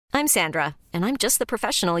I'm Sandra, and I'm just the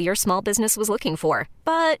professional your small business was looking for.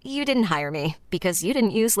 But you didn't hire me because you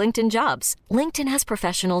didn't use LinkedIn Jobs. LinkedIn has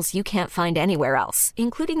professionals you can't find anywhere else,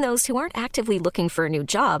 including those who aren't actively looking for a new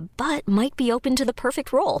job, but might be open to the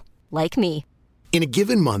perfect role, like me. In a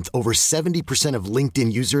given month, over 70% of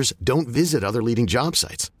LinkedIn users don't visit other leading job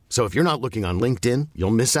sites. So if you're not looking on LinkedIn,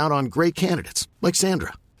 you'll miss out on great candidates like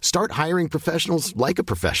Sandra. Start hiring professionals like a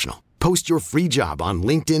professional. Post your free job on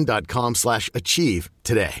linkedin.com/achieve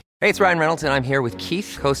today. Hey, it's Ryan Reynolds, and I'm here with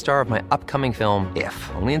Keith, co-star of my upcoming film,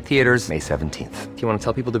 If, only in theaters May 17th. Do you want to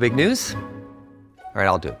tell people the big news? All right,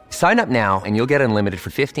 I'll do it. Sign up now and you'll get unlimited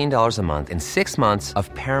for $15 a month and 6 months of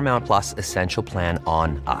Paramount Plus Essential Plan on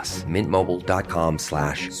us.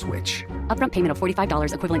 MintMobile.com/switch. Upfront payment of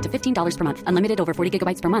 $45 equivalent to $15 per month. Unlimited over 40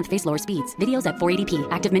 gigabytes per month. Face lower speeds. Videos at 480p.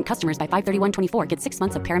 Active Mint customers by 531.24 get 6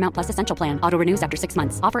 months of Paramount Plus Essential Plan. Auto renews after 6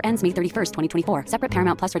 months. Offer ends May 31st, 2024. Separate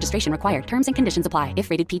Paramount Plus registration required. Terms and conditions apply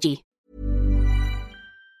if rated PG.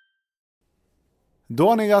 Då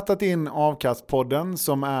har ni rattat in Avkastpodden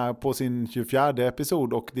som är på sin 24:e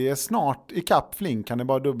episod och det är snart i kapp Flink. Han är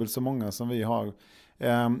bara dubbelt så många som vi har.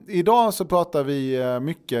 Idag så pratar vi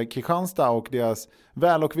mycket Kristianstad och deras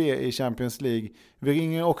väl och ve i Champions League. Vi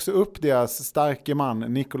ringer också upp deras starke man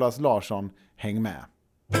Nicolas Larsson. Häng med!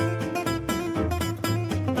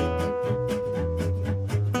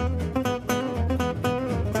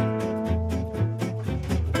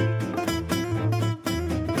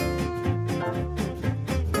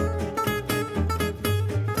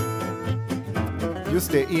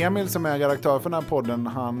 Just det, Emil som är redaktör för den här podden,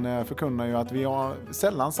 han förkunnar ju att vi har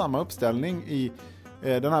sällan samma uppställning i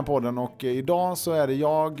den här podden. Och idag så är det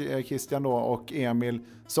jag, Christian då, och Emil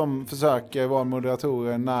som försöker vara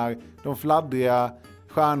moderatorer när de fladdriga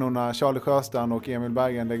stjärnorna Charlie Sjöstrand och Emil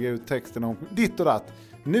Berggren lägger ut texten om ditt och datt.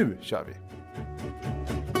 Nu kör vi!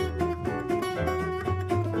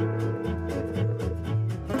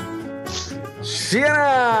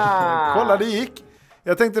 Tjena! Kolla, det gick!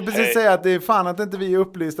 Jag tänkte precis säga att det är fan att inte vi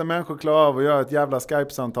upplysta människor klarar av att göra ett jävla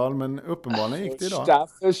Skype-samtal, men uppenbarligen gick det idag. Första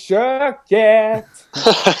försöket!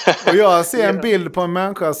 Och jag ser en bild på en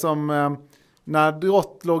människa som när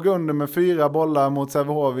Drott låg under med 4 bollar mot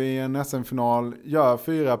Sävehof i en SM-final gör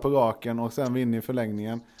 4 på raken och sen vinner i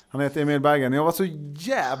förlängningen. Han heter Emil Berggren. Jag var så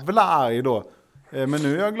jävla arg då. Men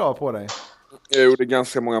nu är jag glad på dig. Jag gjorde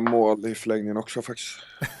ganska många mål i förlängningen också faktiskt.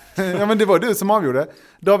 Ja, men det var du som avgjorde.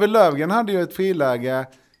 David Löfgren hade ju ett friläge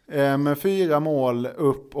med 4 mål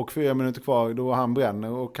upp och 4 minuter kvar då han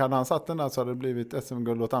bränner. Och hade han satt den där så hade det blivit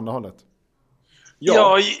SM-guld åt andra hållet.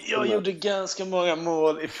 Ja, jag gjorde ganska många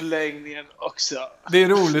mål i förlängningen också. Det är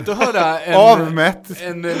roligt att höra en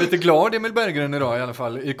lite glad Emil Berggren idag i alla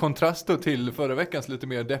fall. I kontrast då till förra veckans lite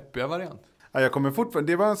mer deppiga variant. Ja, jag kommer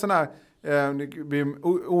fortfarande, det var en sån här det blir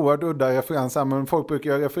oerhört udda referens här, men folk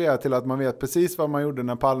brukar referera till att man vet precis vad man gjorde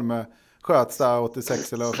när Palme sköts där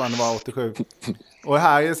 86 eller vad fan det var 87. Och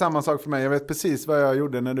här är samma sak för mig. Jag vet precis vad jag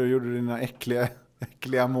gjorde när du gjorde dina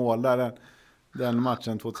äckliga mål där den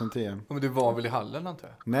matchen 2010. Men det var väl i hallen antar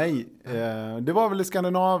jag? Nej, det var väl i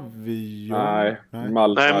Skandinavien.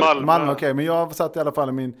 Nej. Malmö, okej. Men jag satt i alla fall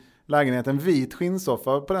i min lägenhet en vit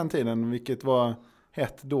skinnsoffa på den tiden, vilket var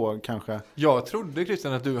hett då kanske. Jag trodde,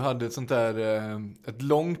 Christian, att du hade ett sånt där ett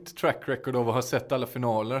långt track record av att ha sett alla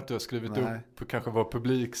finaler, att du har skrivit upp kanske vad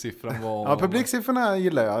publiksiffran var. Ja, publiksiffrorna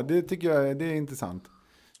gillar jag. Det tycker jag det är intressant.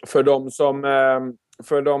 För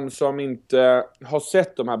de som inte har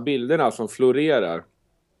sett de här bilderna som florerar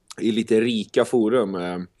i lite rika forum.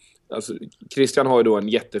 Alltså, Christian har ju då en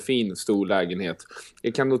jättefin stor lägenhet.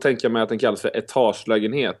 Jag kan nog tänka mig att den kallas för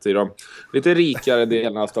etagelägenhet i de lite rikare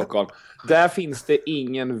delarna av Stockholm. Där finns det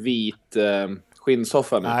ingen vit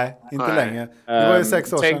skinnsoffa nu. Nej, inte längre. Det var ju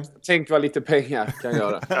 6 år sedan. Tänk vad lite pengar kan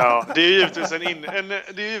göra. Ja, det är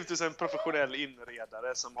givetvis en professionell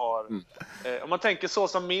inredare som har... om man tänker så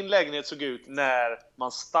som min lägenhet såg ut när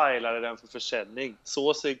man stylade den för försäljning.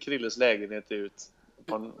 Så ser Krilles lägenhet ut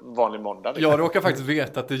på en vanlig måndag. Jag råkar faktiskt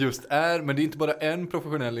veta att det just är, men det är inte bara en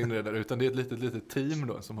professionell inredare utan det är ett litet team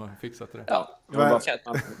då som har fixat det. Ja, man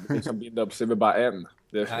liksom binder upp sig med bara en.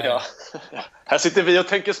 Ja. Här sitter vi och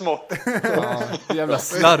tänker smått. Ja, jävla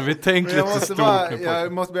slarvigt tänk lite stort.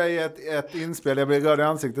 Jag måste börja ge ett inspel. Jag blir röd i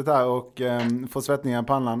ansiktet här och får svettningar i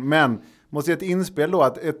pannan. Men måste ge ett inspel då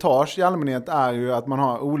att etage i allmänhet är ju att man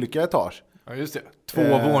har olika etage. Ja, just det. 2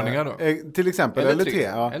 våningar då. Till exempel, eller 3.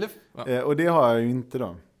 Ja. Och det har jag ju inte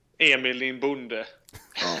då. Emil, din bonde.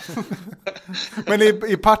 Ja. Men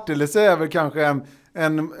i Partille så är väl kanske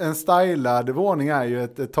en stylad våning är ju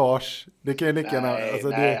ett etage. Det kan ju lika gärna...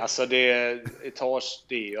 Alltså det är etage,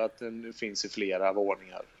 det är ju att den finns i flera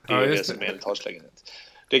våningar. Det är det som är en etagelägenhet.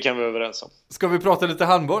 Det kan vi vara överens om. Ska vi prata lite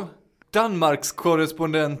handboll? Danmarks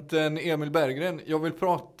korrespondenten Emil Berggren, jag vill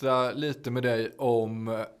prata lite med dig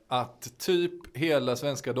om att typ hela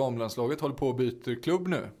svenska damlandslaget håller på att byta klubb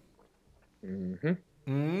nu.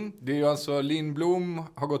 Det är ju alltså Lindblom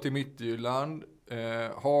har gått till Midtjylland,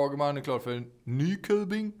 Hagman är klar för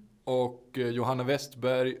Nykubing och Johanna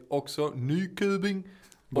Westberg också Nykubing.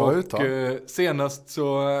 Och senast så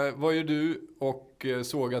var ju du och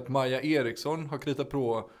såg att Maja Eriksson har kritat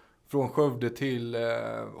på från Skövde till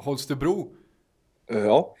Holstebro.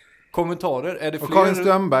 Ja. Kommentarer, är det fler? Och Karin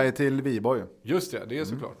Strömberg till Viborg. Just det är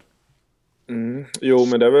såklart. Jo,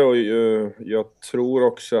 men det var ju, jag tror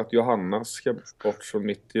också att Johanna ska bort från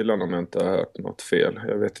Midtjylland om jag inte har hört något fel.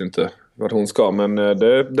 Jag vet inte vart hon ska, men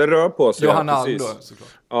det rör på sig. Johanna Alm då, såklart.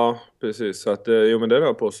 Ja, precis. Så att, jo, men det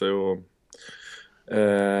rör på sig och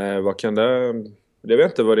vad kan det... Jag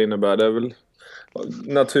vet inte vad det innebär. Det är väl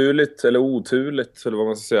naturligt eller oturligt, eller vad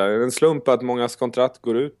man ska säga. En slump att mångas kontrakt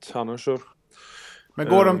går ut, annars så... Men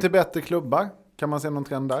går de till bättre klubbar? Kan man se någon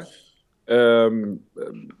trend där?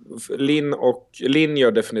 Linn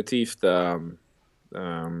gör definitivt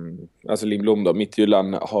alltså Lindblom då,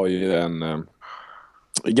 Midtjylland har ju en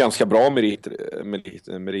ganska bra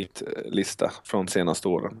meritlista från senaste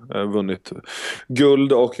åren. Vunnit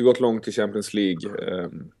guld och gått långt i Champions League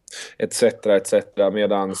etc.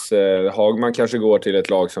 Medans Hagman kanske går till ett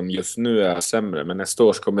lag som just nu är sämre, men nästa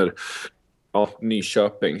år kommer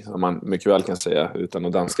Nyköping, som man mycket väl kan säga utan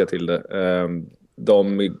att danska till det.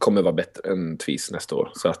 De kommer vara bättre än Tvis nästa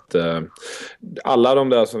år. Så att alla de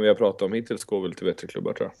där som vi har pratat om hittills går väl till bättre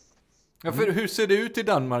klubbar, tror jag. Ja, för hur ser det ut i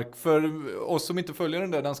Danmark? För oss som inte följer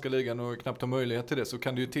den där danska ligan och knappt har möjlighet till det, så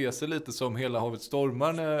kan det ju te sig lite som hela havet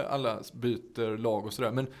stormar när alla byter lag och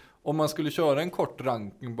sådär. Men om man skulle köra en kort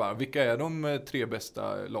ranking bara, vilka är de 3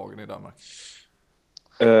 bästa lagen i Danmark?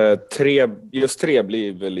 Just 3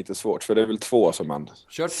 blir väl lite svårt, för det är väl 2 som man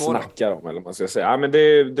snackar om, eller man ska säga. Ja, men det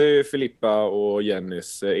är Filippa och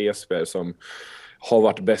Jennys Esberg som har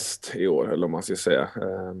varit bäst i år, eller man ska säga.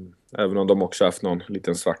 Även om de också haft någon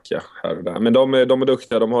liten svacka här och där. Men de är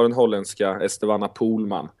duktiga. De har en holländska Estevana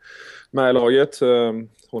Poolman med i laget.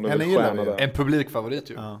 Hon är väl stjärna där. En publikfavorit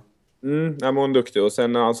ju. Ja. Ja, men hon är duktig. Och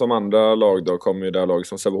sen som andra lag då kommer ju det lag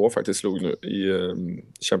som Sävehof faktiskt slog nu i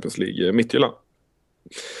Champions League, Midtjylland.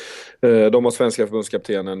 De har svenska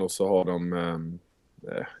förbundskaptenen och så har de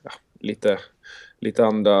lite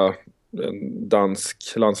andra,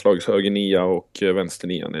 dansk landslagshöger 9 och vänster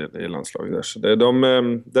 9 i landslaget där. Så det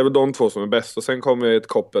är väl de 2 som är bäst. Och sen kommer ett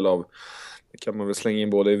koppel av, det kan man väl slänga in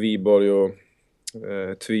både i Viborg och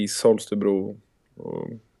Tvis, Holstebro och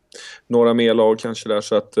några mer lag kanske där.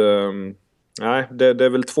 Så att nej, det är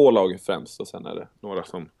väl 2 lag främst, och sen är det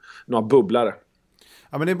några bubblare.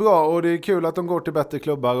 Ja, men det är bra, och det är kul att de går till bättre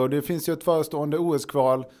klubbar, och det finns ju ett förestående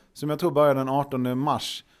OS-kval som jag tror börjar den 18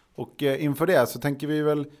 mars. Och inför det så tänker vi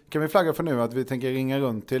väl, kan vi flagga för nu att vi tänker ringa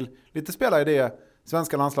runt till lite spelare i det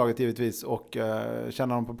svenska landslaget givetvis, och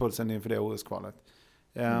känna dem på pulsen inför det OS-kvalet.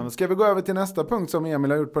 Ska vi gå över till nästa punkt som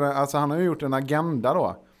Emil har gjort på det? Alltså han har ju gjort en agenda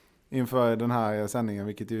då inför den här sändningen,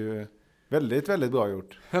 vilket är ju väldigt, väldigt bra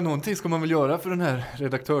gjort. Ja, någonting ska man väl göra för den här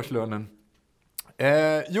redaktörslönen.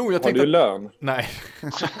 Jag har du lön? Nej.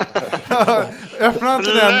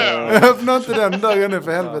 Öppna inte den dörren nu,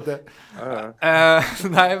 för helvete.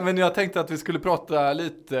 Nej, men jag tänkte att vi skulle prata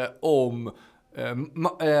lite om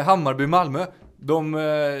Hammarby-Malmö. De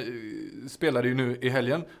spelade ju nu i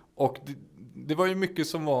helgen, och det var ju mycket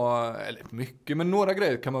som var, eller mycket, men några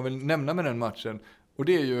grejer kan man väl nämna med den matchen. Och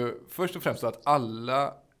det är ju först och främst att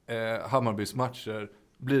alla Hammarbys matcher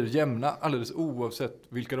blir jämna alldeles oavsett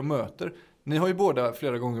vilka de möter. Ni har ju båda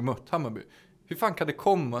flera gånger mött Hammarby. Hur fan kan det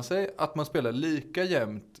komma sig att man spelar lika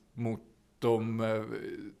jämnt mot de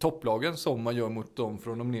topplagen som man gör mot dem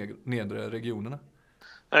från de nedre regionerna?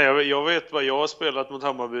 Nej, jag vet vad jag har spelat mot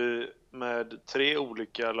Hammarby med 3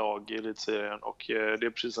 olika lag i elitserien, och det är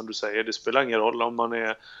precis som du säger, det spelar ingen roll om man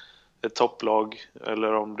är ett topplag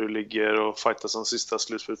eller om du ligger och fightas som sista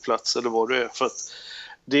slutspelsplats eller vad du är, för att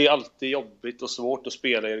det är alltid jobbigt och svårt att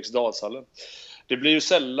spela i Eriksdalshallen. Det blir ju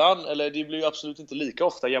sällan, eller det blir ju absolut inte lika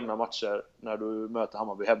ofta jämna matcher när du möter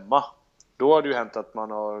Hammarby hemma. Då har det ju hänt att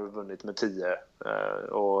man har vunnit med 10.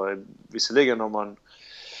 Och visserligen om man...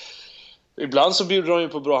 Ibland så bjuder de ju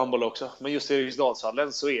på bra handboll också. Men just i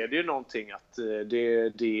Eriksdalshallen så är det ju någonting att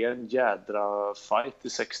det är en jädra fight i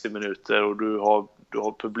 60 minuter. Och du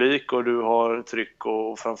har publik och du har tryck.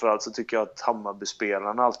 Och framförallt så tycker jag att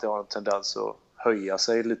Hammarby-spelarna alltid har en tendens att höja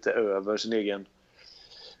sig lite över sin egen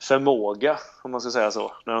förmåga, om man ska säga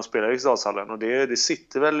så, när de spelar i Eriksdalshallen. Och det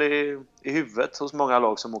sitter väl i huvudet hos många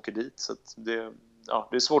lag som åker dit. Så att det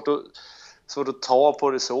är svårt svårt att ta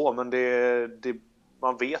på det så, men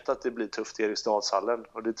man vet att det blir tufft i Eriksdalshallen,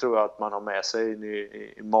 och det tror jag att man har med sig in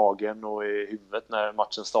i magen och i huvudet när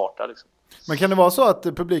matchen startar liksom. Men kan det vara så att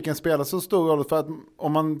publiken spelar så stor roll? För att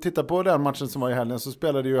om man tittar på den matchen som var i helgen, så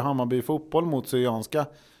spelade ju Hammarby fotboll mot Syrianska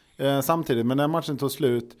samtidigt. Men den matchen tog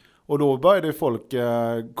slut, och då började folk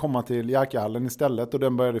komma till Jerkahallen istället, och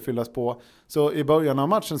den började fyllas på. Så i början av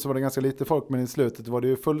matchen så var det ganska lite folk, men i slutet var det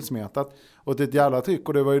ju fullsmetat och ett jävla tryck.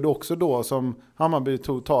 Och det var ju också då som Hammarby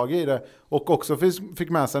tog tag i det, och också fick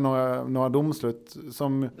med sig några domslut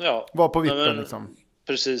som var på vippen liksom.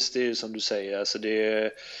 Precis, det är ju som du säger. Alltså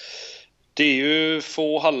det är ju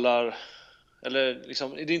få hallar, eller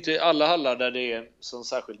liksom, det är inte alla hallar där det är en sån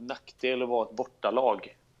särskild nackdel att vara ett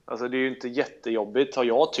bortalag. Alltså det är ju inte jättejobbigt, har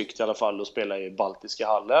jag tyckt i alla fall, att spela i Baltiska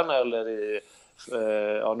hallen eller i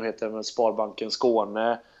nu heter det Sparbanken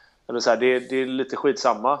Skåne eller så här. Det är lite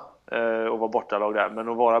skitsamma att vara bortalag där, men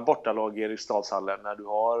att vara bortalag i Eriksdalshallen när du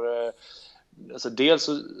har alltså dels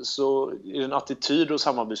så är det en attityd hos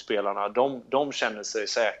Hammarbyspelarna. De känner sig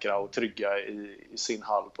säkra och trygga i sin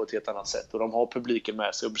hall på ett helt annat sätt, och de har publiken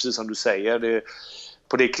med sig. Och precis som du säger,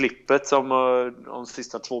 på det klippet som de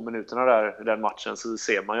sista 2 minuterna där i den matchen, så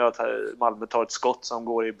ser man ju att Malmö tar ett skott som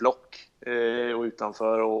går i block och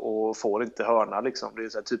utanför och får inte hörna liksom. Det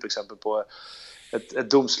är ett typexempel på ett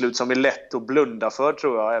domslut som är lätt att blunda för,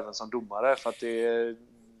 tror jag, även som domare, för att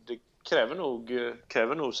det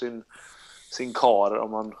kräver nog sin kar,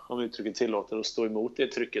 om uttrycket tillåter, att stå emot det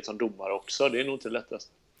trycket som domare också. Det är nog inte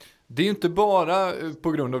lättast. Det är ju inte bara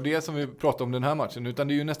på grund av det som vi pratar om den här matchen, utan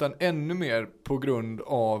det är ju nästan ännu mer på grund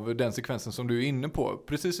av den sekvensen som du är inne på.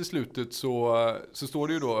 Precis i slutet så står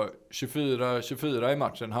det ju då 24-24 i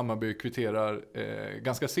matchen. Hammarby kvitterar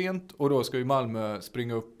ganska sent, och då ska ju Malmö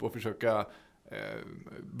springa upp och försöka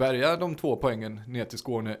bärga de 2 poängen ner till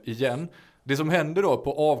Skåne igen. Det som händer då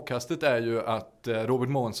på avkastet är ju att Robert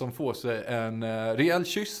Månsson får sig en rejäl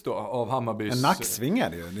kyss då av Hammarbys... En nacksving är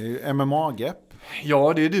det ju. Det är ju MMA-grepp.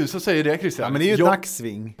 Ja, det är du som säger det, Christian. Ja, men det är ju ett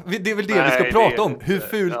nacksving. Det är väl det vi ska prata om. Hur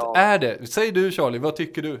fult är det? Säg du, Charlie, vad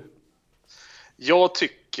tycker du? Jag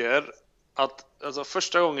tycker att alltså,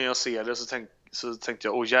 första gången jag ser det så tänkte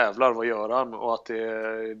jag, jävlar, vad gör han? Och att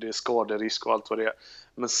det är skaderisk och allt vad det är.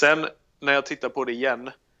 Men sen när jag tittar på det igen,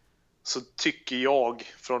 så tycker jag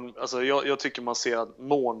tycker man ser att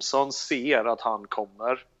Månsson ser att han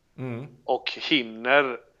kommer och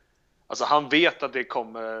hinner. Alltså han vet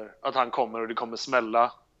att han kommer och det kommer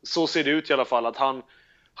smälla. Så ser det ut i alla fall, att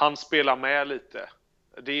han spelar med lite.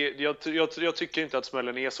 Jag tycker inte att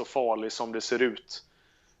smällen är så farlig som det ser ut.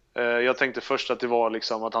 Jag tänkte först att det var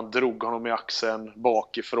liksom att han drog honom i axeln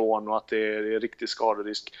bakifrån och att det är riktigt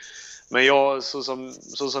skaderisk. Men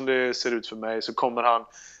så som det ser ut för mig, så kommer han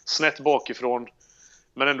snett bakifrån,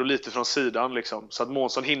 men ändå lite från sidan liksom, så att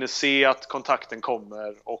Månsson hinner se att kontakten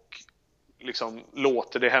kommer och liksom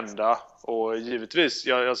låter det hända. Och givetvis,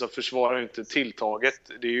 jag försvarar ju inte tilltaget.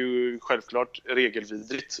 Det är ju självklart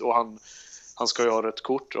regelvidrigt, och han ska ju ha rött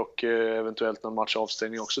kort och eventuellt någon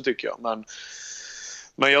matchavstängning också, tycker jag.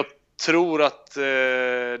 Men jag tror att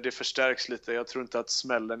det förstärks lite. Jag tror inte att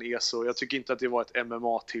smällen är så. Jag tycker inte att det var ett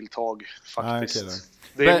MMA-tilltag faktiskt.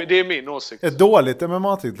 Nej, okay, det är min åsikt. Ett dåligt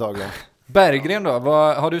MMA-tilltag då? Berggren då?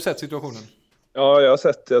 Har du sett situationen? Ja, jag har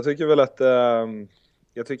sett det. Jag tycker väl att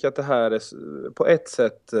det här är på ett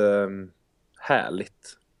sätt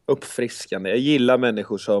härligt, uppfriskande. Jag gillar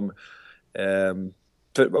människor som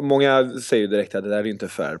för många säger direkt att det där är inte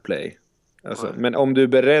fair play. Alltså, men om du är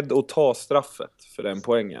beredd att ta straffet för den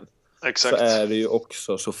poängen, exakt, så är det ju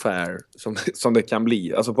också så fair som det kan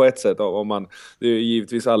bli. Alltså på ett sätt, det är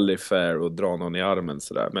givetvis aldrig fair att dra någon i armen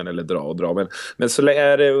sådär, eller dra. Men så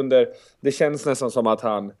är det det känns nästan som att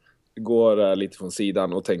han går lite från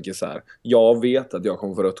sidan och tänker så här: jag vet att jag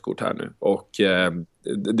kommer få rött kort här nu, och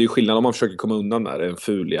det är skillnad om man försöker komma undan där, en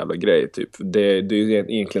ful jävla grej typ. Det är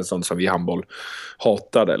egentligen sånt som vi handboll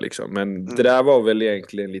hatade liksom. Men det där var väl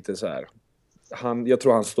egentligen lite så här, jag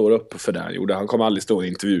tror han står upp för det han gjorde. Han kommer aldrig stå i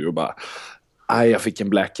en intervju och bara: jag fick en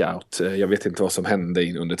blackout. Jag vet inte vad som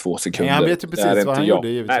hände under 2 sekunder. Nej, han vet ju precis vad han gjorde,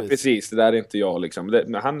 givetvis. Nej, precis. Det där är inte jag liksom.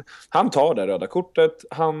 Han tar det röda kortet.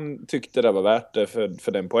 Han tyckte det var värt det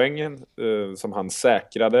för den poängen som han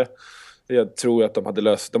säkrade. Jag tror att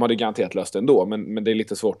de hade garanterat löst det ändå, men det är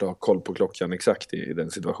lite svårt att ha koll på klockan exakt i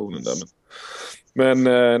den situationen där. Men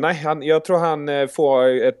nej, jag tror han får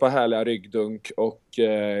ett par härliga ryggdunk och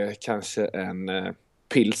kanske en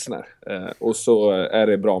pilsner. Och så är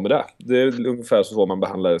det bra med det. Det är ungefär så man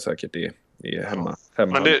behandlar det säkert i hemma.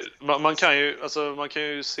 Men man kan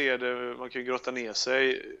ju se det, man kan ju grotta ner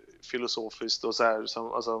sig filosofiskt och så här,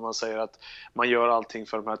 alltså man säger att man gör allting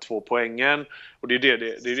för de här 2 poängen, och det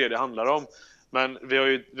är det handlar om. Men vi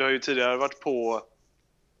har ju tidigare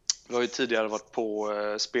varit på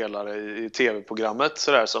spelare i tv-programmet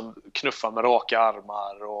så där, som knuffar med raka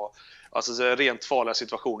armar och alltså så rent farliga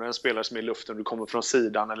situationer. En spelare som är i luften, du kommer från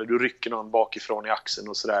sidan eller du rycker någon bakifrån i axeln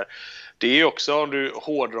och sådär. Det är ju också, om du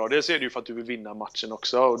hårdrar det, så är det ju för att du vill vinna matchen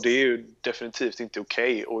också, och det är ju definitivt inte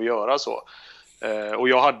okej att göra så. Och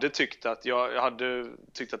jag hade tyckt att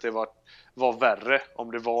det var värre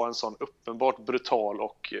om det var en sån uppenbart brutal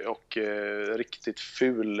och riktigt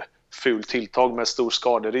ful tilltag med stor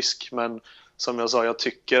skaderisk. Men som jag sa, jag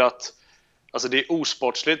tycker att alltså det är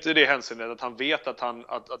osportsligt i det hänseendet att han vet att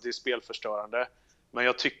det är spelförstörande. Men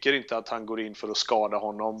jag tycker inte att han går in för att skada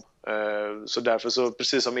honom. Så därför, så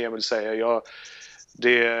precis som Emil säger,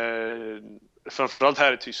 framförallt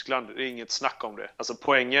här i Tyskland, det är inget snack om det. Alltså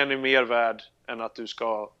poängen är mer värd än att du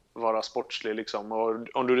ska vara sportslig liksom. Och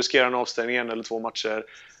om du riskerar en avstängning 1 eller 2 matcher,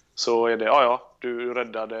 så är det, du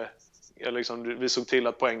räddade, liksom, vi såg till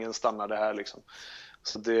att poängen stannade här liksom.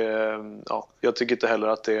 Så jag tycker inte heller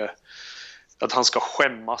att han ska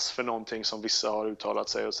skämmas för någonting som vissa har uttalat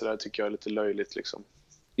sig, och så där tycker jag är lite löjligt liksom.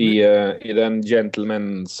 I den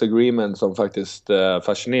gentleman's agreement som faktiskt är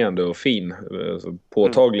fascinerande och fin, alltså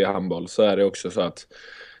påtaglig handboll, så är det också så att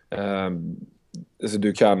alltså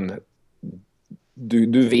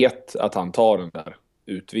du vet att han tar den där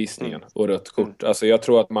utvisningen och rött kort. Alltså jag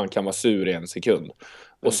tror att man kan vara sur i 1 sekund.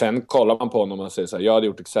 Och sen kollar man på honom och säger så här, jag hade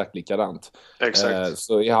gjort exakt likadant. Exakt.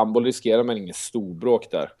 Så i handboll riskerar man ingen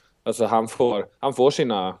storbråk där. Alltså han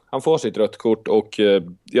får sitt rött kort, och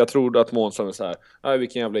jag tror att Månsson är så här,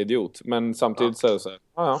 vilken jävla idiot. Men samtidigt så är det så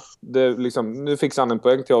här, det liksom, nu fixar han en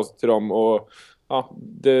poäng till dem, och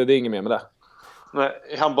det är inget mer med det. Nej,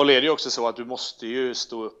 i handboll är det ju också så att du måste ju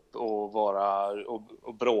stå upp och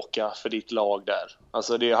och bråka för ditt lag där.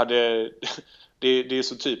 Alltså det är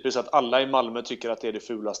så typiskt att alla i Malmö tycker att det är det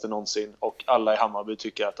fulaste någonsin, och alla i Hammarby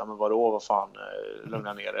tycker att vad fan,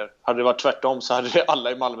 lugna ner er. Hade det varit tvärtom, så hade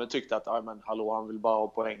alla i Malmö tyckt att han vill bara ha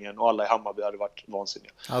poängen, och alla i Hammarby hade varit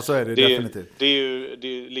vansinniga. Ja, så är det definitivt.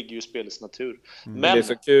 Det ligger ju i spelets natur. Men det är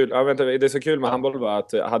så kul. Det är så kul med handboll, var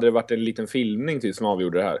att hade det varit en liten filmning till som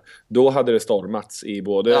avgjorde det här, då hade det stormats i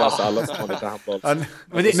både alltså alla som har lite handboll.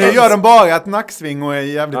 Nu gör de bara ett nacksving och är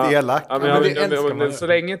jävligt elak. Men så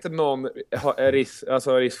länge inte någon har risk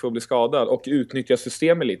för att bli skadad och utnyttja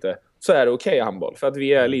systemet lite, så är det okej i handboll, för att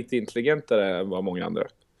vi är lite intelligentare än vad många andra.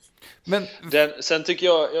 Men sen tycker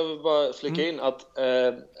jag vill bara flika in att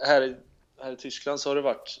här i Tyskland så har det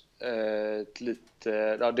varit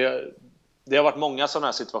det har varit många sådana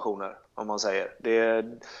här situationer, om man säger.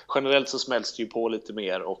 Generellt så smälls det ju på lite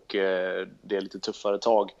mer, och det är lite tuffare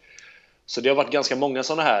tag. Så det har varit ganska många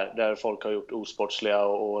sådana här där folk har gjort osportsliga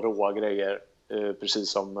och råa grejer,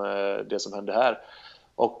 precis som det som hände här.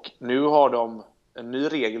 Och nu har de en ny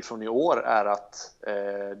regel från i år, är att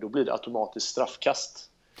då blir det automatiskt straffkast.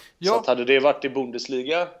 Så att hade det varit i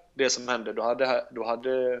Bundesliga det som hände, då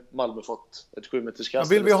hade Malmö fått ett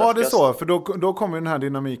 7-meterskast. Vill vi ha det så? För då kommer den här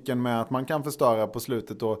dynamiken med att man kan förstöra på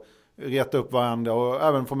slutet och reta upp varandra och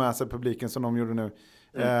även få med sig publiken som de gjorde nu.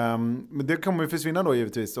 Men det kommer ju försvinna då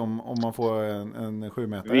givetvis om man får en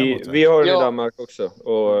 7-meter. Vi har det i Danmark också,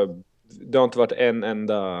 och det har inte varit en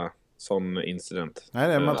enda sån incident.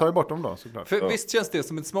 Nej, man tar ju bort dem då, såklart. För visst känns det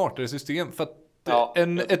som ett smartare system, för att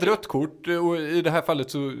ett rött kort, och i det här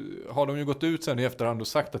fallet så har de ju gått ut sen i efterhand och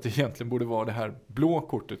sagt att det egentligen borde vara det här blå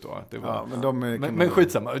kortet då, att det var, men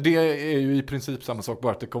skitsamma, det är ju i princip samma sak,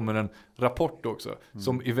 bara att det kommer en rapport också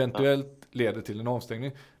som eventuellt leder till en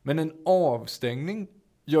avstängning. Men en avstängning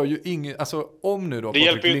gör ju ingen, alltså om nu då det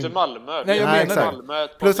hjälper ju inte Malmö. Nej, jag menar Malmö.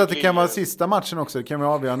 Plus att det kan vara sista matchen också, det kan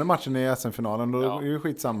vara avgörande matchen i SM-finalen, då är det ju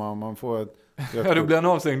skitsamma om man får ett det blir en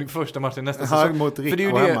avstängning första matchen nästa säsong. För det är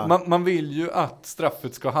ju det, man vill ju att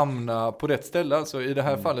straffet ska hamna på rätt ställe. Alltså i det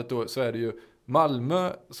här fallet då, så är det ju Malmö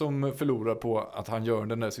som förlorar på att han gör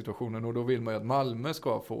den där situationen, och då vill man ju att Malmö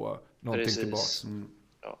ska få någonting tillbaks.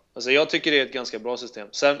 Ja. Alltså jag tycker det är ett ganska bra system.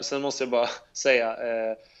 Sen måste jag bara säga,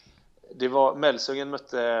 det var Melsungen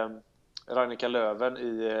mötte Ragnika Löwen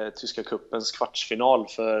i Tyska Cupens kvartsfinal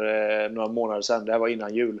för några månader sedan. Det här var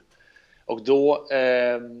innan jul. Och då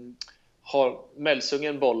har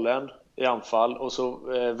Melsungen bollen i anfall, och så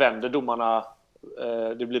vänder domarna,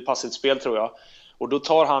 det blir passivt spel tror jag, och då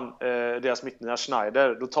tar han deras mittnia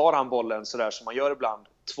Schneider, då tar han bollen så där som man gör ibland,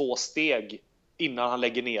 2 steg innan han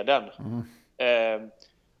lägger ner den.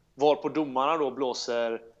 Varpå domarna då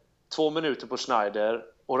blåser 2 minuter på Schneider,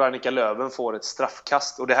 och Ragnika Löwen får ett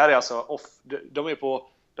straffkast. Och det här är alltså de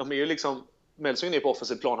är ju liksom, Melsungen är på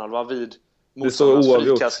offensiv planhalva vid Det står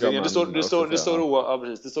oavgjort. Det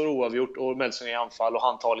står oavgjort och Melson är i anfall och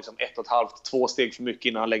han tar liksom 1,5-2 steg för mycket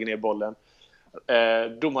innan han lägger ner bollen.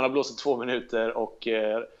 Domarna blåser 2 minuter och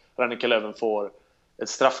Rannika Löven får ett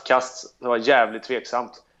straffkast. Det var jävligt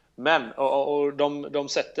tveksamt. Men och de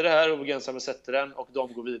sätter det här och Gensamer sätter den och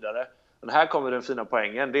de går vidare. Men här kommer den fina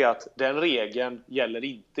poängen. Det är att den regeln gäller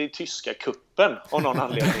inte i tyska kuppen av någon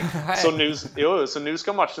anledning. Så nu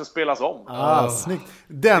ska matchen spelas om. Snyggt.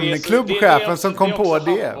 Den klubbchefen som kom på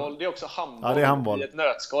det. Det är också handboll i ett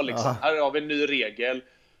nötskal. Liksom. Här har vi en ny regel.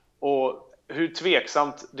 Och hur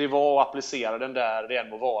tveksamt det var att applicera den där det än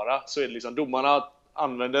må vara. Så är det liksom domarna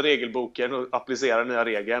använder regelboken och applicerar nya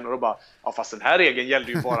regeln och då bara, fast den här regeln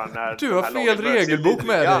gällde ju bara när du har fel regelbok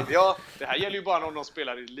med dig. Ja, det här gäller ju bara om de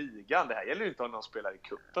spelar i ligan. Det här gäller ju inte om de spelar i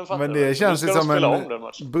kuppen. Men det känns ju som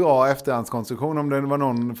en bra efterhandskonstruktion om det var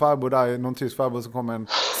någon farbror där, någon tysk farbror som kom med en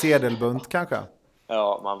sedelbunt kanske.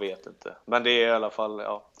 Ja, man vet inte. Men det är i alla fall,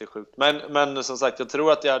 det är sjukt. Men som sagt, jag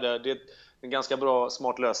tror att det är en ganska bra,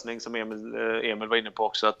 smart lösning som Emil var inne på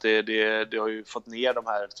också. Att det har ju fått ner de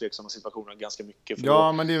här tveksamma situationerna ganska mycket.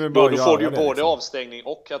 För men det är väl bara då får du ju både avstängning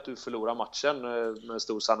och att du förlorar matchen med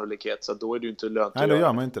stor sannolikhet. Så då är det ju inte lönt. Nej, då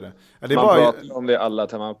gör man inte det. Man pratar om det alla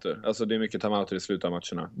timeouter. Alltså det är mycket timeouter i slutet av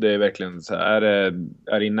matcherna. Det är verkligen så här,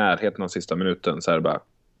 är i närheten av sista minuten så är det bara,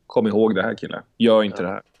 kom ihåg det här killar. Gör inte det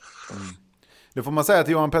här. Det får man säga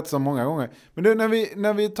till Johan Pettersson många gånger. Men nu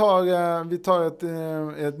när vi tar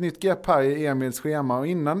ett nytt grepp här i Emils schema och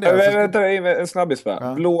innan det... Vänta, en snabbis bara.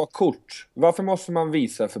 Ja. Blå kort. Varför måste man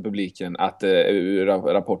visa för publiken att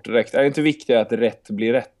rapport direkt? Är det inte viktigt att rätt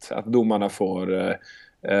blir rätt? Att domarna får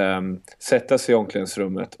sätta sig i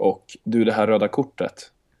omklädningsrummet och det här röda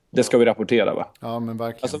kortet. Det ska vi rapportera, va? Ja, men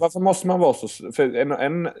verkligen. Alltså varför måste man vara så...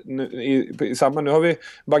 För i samma, nu har vi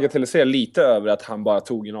bagatelliserat lite över att han bara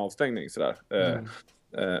tog en avstängning sådär.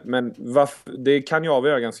 Men det kan ju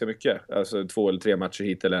avgöra ganska mycket. Alltså 2 eller 3 matcher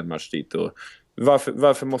hit eller en match dit. Och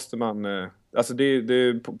varför måste man... Alltså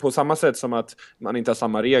det på samma sätt som att man inte har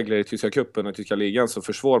samma regler i tyska kuppen och tyska ligan så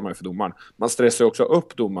försvårar man ju för domaren. Man stressar också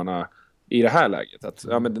upp domarna i det här läget. Att,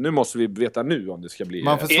 men nu måste vi veta nu om det ska bli...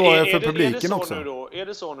 Man försvarar för publiken också. Är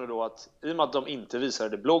det så nu då att i och med att de inte visar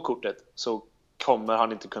det blå kortet så kommer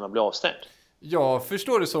han inte kunna bli avstängd? Jag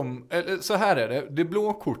förstår det som... Så här är det. Det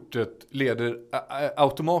blå kortet leder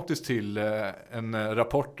automatiskt till en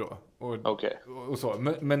rapport då. Och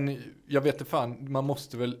så. Men jag vet inte fan, man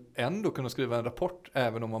måste väl ändå kunna skriva en rapport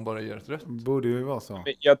även om man bara gör ett rätt. Borde ju vara så.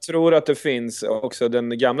 Jag tror att det finns också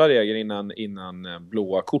den gamla regeln innan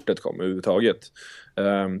blåa kortet kom överhuvudtaget.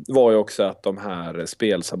 Var ju också att de här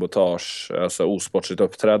spelsabotage, alltså osportsligt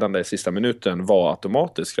uppträdande i sista minuten var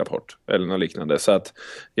automatisk rapport eller något liknande. Så att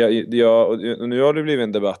nu har det blivit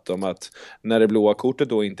en debatt om att när det blåa kortet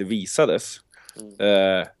då inte visades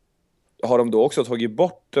har de då också tagit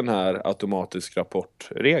bort den här automatisk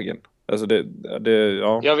rapportregeln? Alltså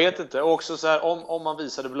ja. Jag vet inte. Och också så här, om man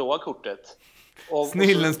visar det blåa kortet.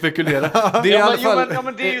 Snillen spekulerar. Det är i alla fall...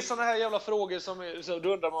 men det är ju såna här jävla frågor så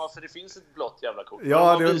då undrar man varför det finns ett blått jävla kort.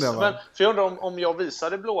 Ja, det undrar man. För jag undrar om jag visar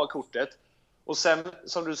det blåa kortet och sen,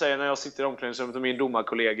 som du säger, när jag sitter i omklädningsrummet med min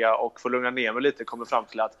domarkollega och får lugna ner mig lite, kommer fram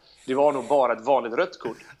till att det var nog bara ett vanligt rött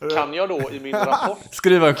kort. Kan jag då i min rapport...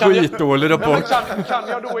 Skriva en skitdålig rapport. Kan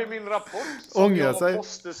jag då i min rapport som jag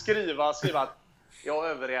måste skriva att jag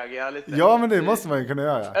överreagerar lite? Ja, men det måste man ju kunna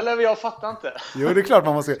göra. Eller jag fattar inte. Jo, det är klart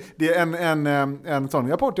man måste. Det är en sån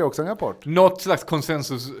rapport är också en rapport. Något slags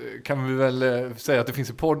konsensus kan vi väl säga att det finns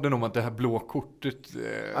i podden om att det här blå kortet...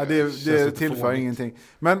 det tillför ingenting.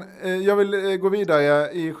 Men jag vill gå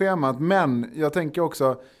vidare i schemat. Men jag tänker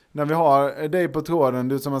också, när vi har dig på tråden,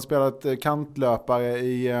 du som har spelat kantlöpare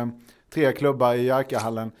i 3 klubbar i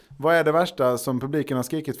Jerkahallen. Vad är det värsta som publiken har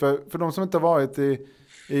skrikit? För de som inte har varit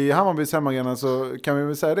i Hammarbys hemmaarena så kan vi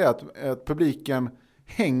väl säga det att publiken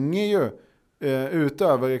hänger ju ut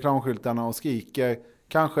över reklamskyltarna och skriker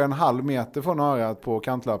kanske en halv meter från örat på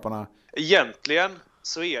kantlöparna. Egentligen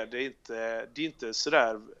så är det inte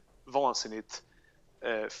sådär vansinnigt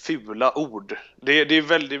fula ord. Det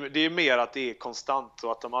är mer att det är konstant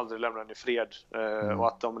och att de aldrig lämnar en i fred och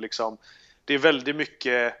att de liksom, det är väldigt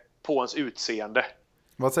mycket på ens utseende.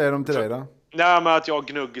 Vad säger de till dig då? Nej, men att jag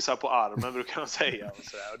gnuggisar på armen brukar man säga.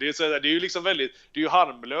 Och sådär. Det är ju liksom väldigt, det är ju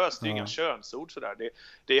harmlöst, det är inga könsord sådär.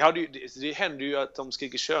 Det händer ju att de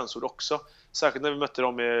skriker könsord också. Särskilt när vi mötte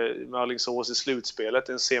dem med Alingsås i slutspelet,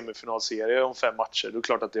 en semifinalserie om 5 matcher. Det är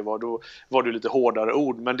klart att då var det lite hårdare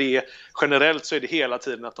ord. Men generellt så är det hela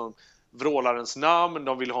tiden att de vrålar ens namn,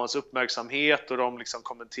 de vill ha ens uppmärksamhet och de liksom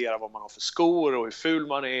kommenterar vad man har för skor och hur ful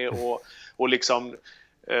man är och liksom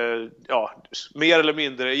mer eller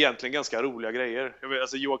mindre egentligen ganska roliga grejer. Jag vet,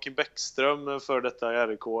 alltså Joakim Bäckström för detta i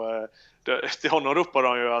RIK, till honom ropar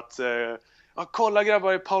de ju att kolla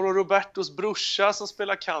grabbar, är Paolo Robertos brorsa som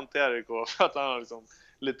spelar kant i RIK, för att han har liksom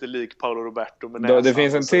lite lik Paolo Roberto med näsan. Det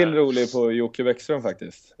finns en till rolig på Jocke Bäckström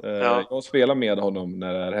faktiskt. Jag spelade med honom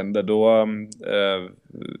när det här hände. Då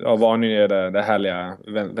var han ju i det härliga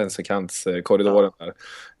vänsterkantskorridoren där.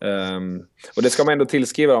 Och det ska man ändå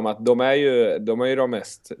tillskriva dem att de är ju de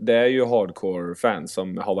mest, det är ju hardcore fans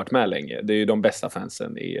som har varit med länge. Det är ju de bästa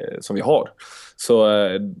fansen som vi har. Så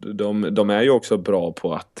de är ju också bra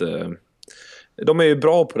på att de är ju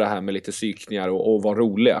bra på det här med lite psykningar och vara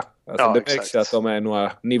roliga. Alltså det märks att de är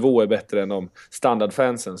några nivåer bättre än de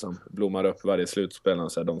standardfansen som blommar upp varje slutspel,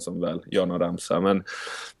 och så de som väl gör några ramsa.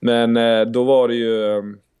 Men då var det ju,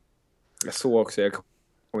 jag såg också,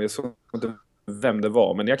 jag såg inte vem det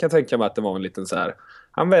var, men jag kan tänka mig att det var en liten så här,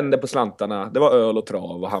 han vände på slantarna, det var öl och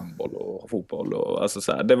trav och handboll och fotboll och alltså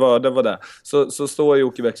så här, det var där. Så står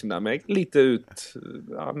Jocke Bäckström där med lite ut,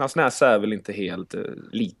 hans näsa är väl inte helt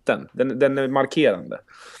liten, den är markerande.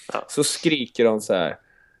 Så skriker de så här: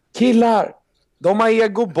 killar, de har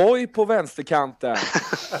Ego Boy på vänsterkanten.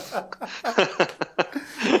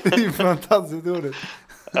 Det är ju fantastiskt roligt.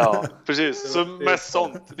 Ja, precis. Så mest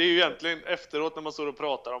sånt. Det är ju egentligen efteråt när man står och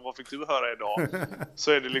pratar om vad fick du höra idag,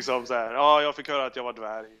 så är det liksom så här: jag fick höra att jag var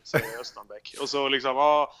dvärg, säger Östanbäck. Och så liksom,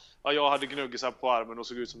 jag hade gnuggisar på armen och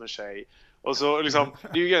såg ut som en tjej. Och så liksom,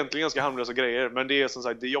 det är ju egentligen ganska harmlösa grejer, men det är som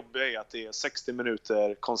sagt, det jobbiga är att det är 60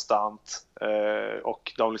 minuter konstant,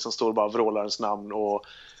 och de liksom står och bara vrålar ens namn och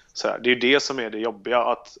så här. Det är ju det som är det jobbiga,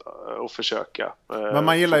 att försöka. Men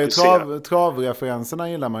man gillar ju travreferenserna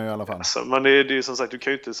gillar man ju i alla fall. Alltså, men det är som sagt, du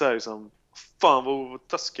kan ju inte säga liksom, fan vad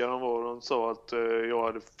taskiga de var, de sa att jag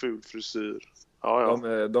hade ful frisyr. Ja.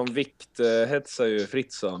 De vikthetsar ju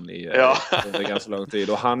Fritzson under ganska lång tid.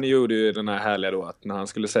 Och han gjorde ju den här härliga då, att när han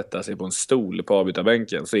skulle sätta sig på en stol på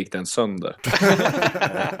avbytarbänken så gick den sönder.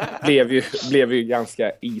 blev ju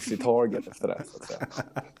ganska easy target efter det, så att säga.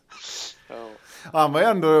 Han var ju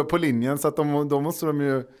ändå på linjen, så att då måste de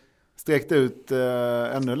ju sträckt ut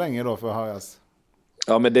ännu längre då för att höras.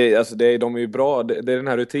 Ja, men de är ju bra. Det är den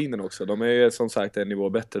här rutinen också. De är ju som sagt en nivå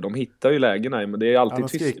bättre. De hittar ju lägena, men det är alltid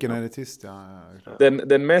tyst. Skriker när det är tyst,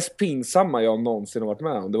 Den mest pinsamma jag någonsin har varit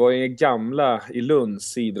med om, det var en gamla i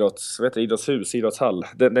Lunds idrottshall.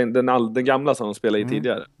 Den gamla som de spelade i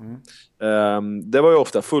tidigare. Det var ju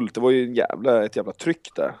ofta fullt. Det var ju ett jävla tryck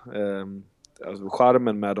där. Alltså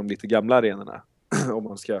charmen med de lite gamla arenorna, om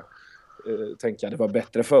man ska tänka det var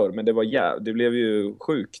bättre förr, men det blev ju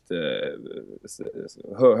sjukt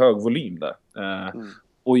hög volym där.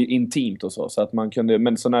 Och intimt och så att man kunde,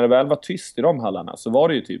 men så när det väl var tyst i de hallarna så var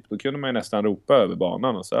det ju typ, då kunde man ju nästan ropa över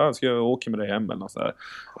banan och så ska jag åka med dig hem eller något så här.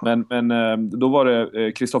 Men då var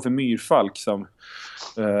det Kristoffer Myrfalk som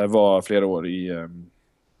var flera år i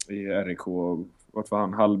RIK, vart var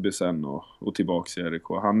han, Hallbysen och tillbaks i RIK.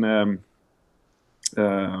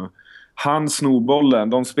 Han snor bollen,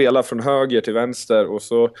 de spelar från höger till vänster och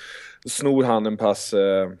så snor han en pass,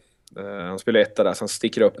 han spelar etta där, så han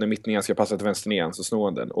sticker upp när mittningen ska passa till vänster igen, så snor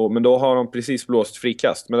han den. Men då har de precis blåst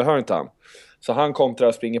frikast, men det hör inte han. Så han kontrar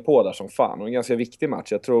och springer på där som fan. Och en ganska viktig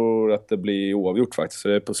match. Jag tror att det blir oavgjort faktiskt. Så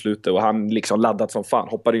det är på slutet. Och han liksom laddat som fan.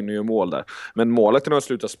 Hoppar in och gör mål där. Men målet är när han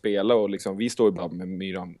slutar spela. Och liksom, vi står ju bara med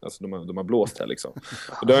myran. Alltså de har blåst här liksom.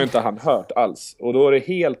 Och det har inte han hört alls. Och då är det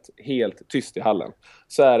helt tyst i hallen.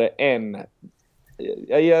 Så är det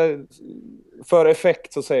för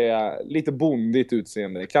effekt så säger jag lite bondigt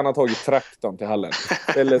utseende. Kan ha tagit traktorn till hallen.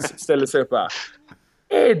 Eller ställer sig upp här.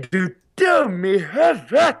 Är du dum i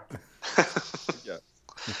huvudet?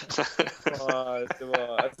 Det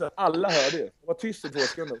var, alltså, alla hörde det. Det var tyst i 2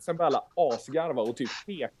 sekunder. Sen började alla asgarva och typ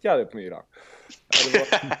pekade på myran.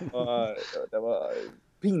 Det var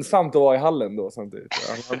pinsamt att vara i hallen då samtidigt.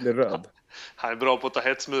 Han blev röd. Han är bra på att ta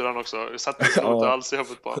hetsmyran också. Jag satt inte alls i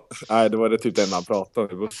huvudet på honom. Nej, det var det typ den han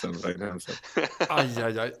pratade i bussen.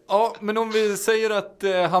 Aj. Ja, men om vi säger att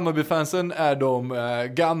Hammarby-fansen är de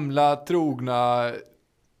gamla, trogna,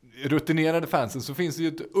 rutinerade fansen, så finns det ju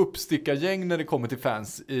ett uppstickargäng när det kommer till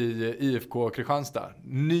fans i IFK Kristianstad.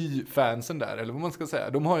 Ny-fansen där, eller vad man ska säga.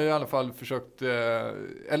 De har ju i alla fall försökt,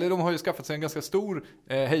 eller de har ju skaffat sig en ganska stor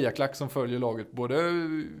hejaklack som följer laget, både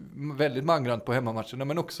väldigt mangrant på hemmamatcherna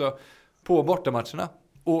men också på bortamatcherna.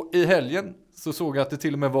 Och i helgen så såg jag att det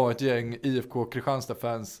till och med var ett gäng IFK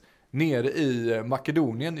Kristianstad-fans nere i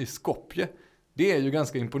Makedonien, i Skopje. Det är ju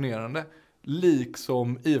ganska imponerande.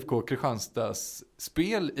 Liksom IFK Kristianstads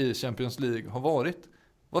spel i Champions League har varit.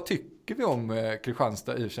 Vad tycker vi om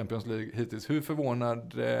Kristianstad i Champions League hittills? Hur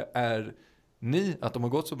förvånad är ni att de har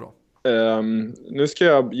gått så bra? Nu ska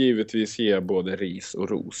jag givetvis ge både ris och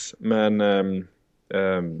ros, men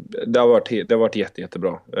det har varit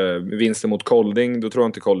jättebra. Vinsten mot Kolding, då tror jag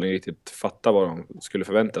inte Kolding riktigt fattar vad de skulle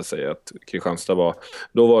förvänta sig att Kristianstad var.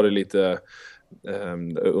 Då var det lite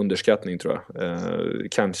underskattning, tror jag.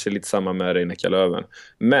 Kanske lite samma med Rhein-Neckar Löwen.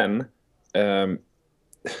 Men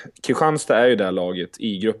Kristianstad är ju det här laget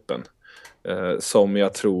i gruppen som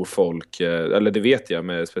jag tror folk, eller det vet jag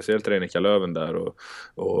med speciellt Rhein-Neckar Löwen där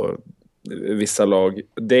och vissa lag,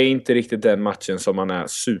 det är inte riktigt den matchen som man är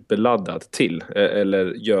superladdad till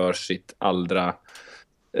eller gör sitt allra.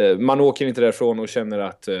 Man åker inte därifrån och känner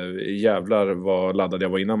att jävlar vad laddad jag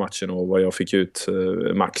var innan matchen och vad jag fick ut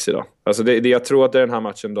max idag. Alltså jag tror att det är den här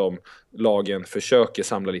matchen de lagen försöker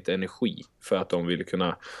samla lite energi för att de vill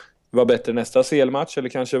kunna vara bättre nästa CL-match eller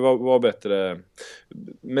kanske vara bättre.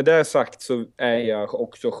 Med det sagt så är jag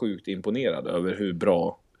också sjukt imponerad över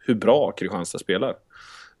hur bra Kristianstad spelar.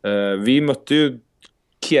 Vi mötte ju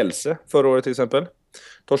Kielse förra året till exempel.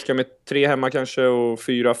 Torska med 3 hemma kanske och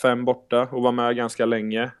 4-5 borta och var med ganska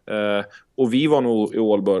länge. Och vi var nog i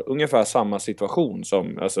Ålborg ungefär samma situation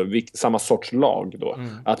som, alltså samma sorts lag då.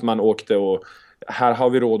 Att man åkte och här har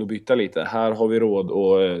vi råd att byta lite. Här har vi råd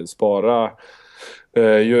att spara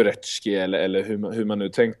Jurecki eller hur man nu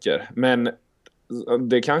tänker. Men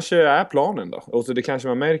det kanske är planen då. Och så det kanske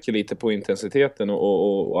man märker lite på intensiteten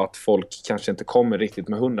och att folk kanske inte kommer riktigt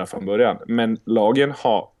med 100 från början. Men lagen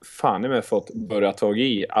har fan med fått börja ta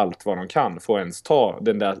i allt vad de kan för att ens ta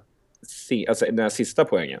den där sista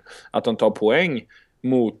poängen. Att de tar poäng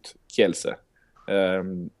mot Kielse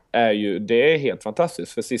det är helt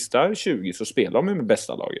fantastiskt. För sista 20 så spelar de med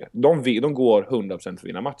bästa laget. De går 100% för att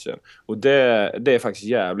vinna matchen. Och det är faktiskt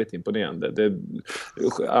jävligt imponerande. Det är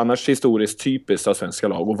annars historiskt typiskt av svenska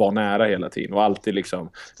lag att vara nära hela tiden. Och alltid liksom,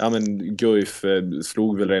 ja men Guif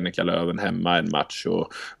slog väl Rhein-Neckar Löwen hemma en match.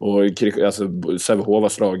 Och alltså,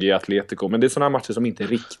 Sävehofs lag i Atletico. Men det är sådana matcher som inte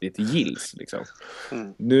riktigt gills liksom.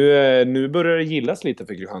 Nu börjar det gillas lite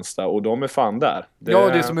för Kristianstad och de är fan där.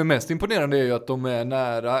 Det som är mest imponerande är ju att de är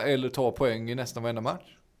nära eller tar poäng i nästan varenda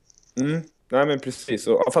match. Nej men precis.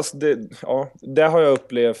 Fast det har jag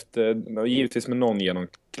upplevt givetvis med någon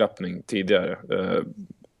genomklappning tidigare.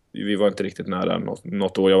 Vi var inte riktigt nära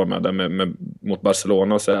något år jag var med där mot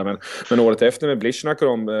Barcelona och så här. Men året efter med Blishnak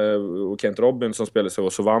och Kent Robin som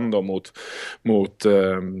spelade så vann de mot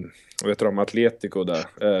Atletico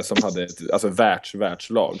där som hade ett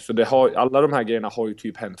världslag. Så alla de här grejerna har ju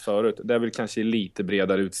typ hänt förut. Det är väl kanske i lite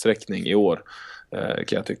bredare utsträckning i år.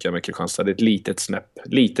 Kan jag tycka med Kristianstad. Det är ett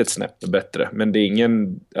litet snäpp bättre. Men det är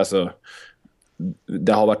ingen,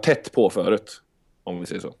 det har varit tätt på förut, om vi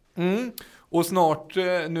säger så. Och snart,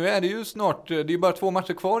 nu är det ju snart, det är bara 2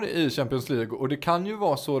 matcher kvar i Champions League. Och det kan ju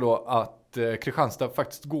vara så då att Kristianstad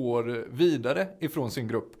faktiskt går vidare ifrån sin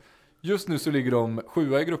grupp. Just nu så ligger de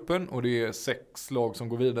 7 i gruppen och det är 6 lag som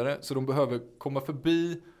går vidare. Så de behöver komma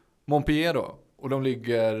förbi Montpellier då. Och de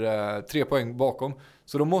ligger 3 poäng bakom.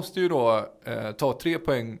 Så de måste ju då ta 3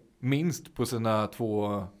 poäng minst på sina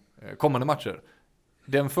 2 kommande matcher.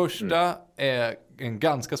 Den första är en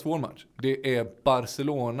ganska svår match. Det är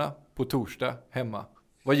Barcelona på torsdag hemma.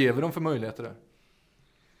 Vad ger vi dem för möjligheter där?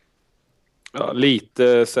 Ja,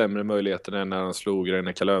 lite sämre möjligheter än när de slog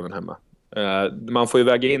Rhein-Neckar Löwen hemma. Man får ju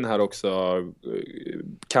väga in här också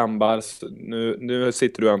Kambars. Nu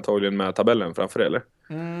sitter du antagligen med tabellen framför dig, eller?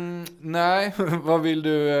 Nej, vad vill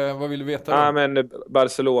du veta då? Ja, men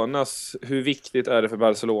Barcelonas, hur viktigt är det för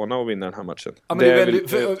Barcelona att vinna den här matchen? Ja, men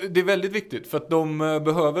det är väldigt viktigt för att de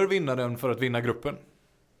behöver vinna den för att vinna gruppen.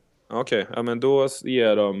 Okej, ja men då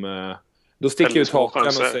ger de då sticker ut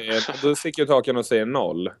hakan och säger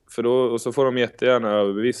 0. För då, och så får de jättegärna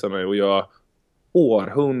överbevisa mig och göra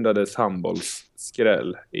århundradets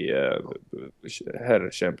handbollsskräll i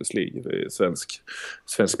herr Champions League,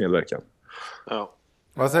 svensk medverkan. Ja.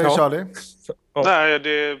 Vad säger Charlie? Nej, det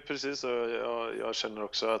är precis så. Jag känner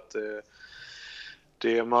också att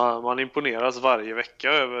man imponeras varje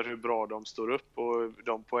vecka över hur bra de står upp och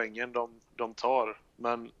de poängen de tar.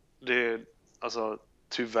 Men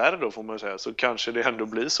tyvärr då får man säga, så kanske det ändå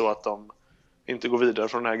blir så att de inte går vidare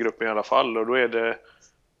från den här gruppen i alla fall. Och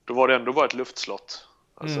då var det ändå bara ett luftslott.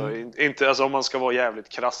 Inte om man ska vara jävligt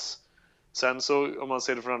krass. Sen så om man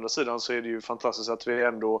ser det från andra sidan så är det ju fantastiskt att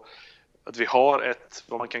vi har ett,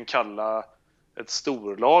 vad man kan kalla ett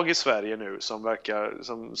storlag i Sverige nu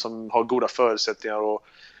som har goda förutsättningar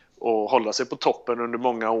och hålla sig på toppen under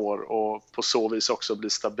många år och på så vis också bli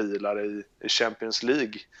stabilare i Champions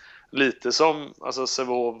League. Lite som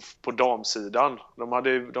Sävehof på damsidan.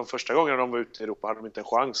 De första gångerna de var ute i Europa hade de inte en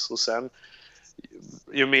chans och sen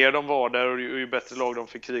ju mer de var där och ju bättre lag de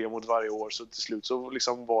fick kriga mot varje år, så till slut så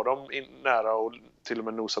liksom var de nära och till och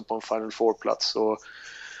med nosade på en Final Four-plats. Och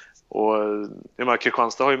jag menar,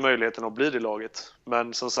 Kristianstad har ju möjligheten att bli det laget.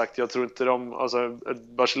 Men som sagt, jag tror inte alltså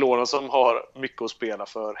Barcelona som har mycket att spela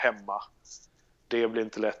för hemma, det blir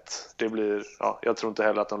inte lätt. Jag tror inte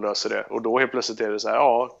heller att de löser det. Och då helt plötsligt är det så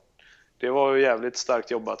här, det var ju jävligt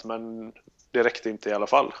starkt jobbat, men det räckte inte i alla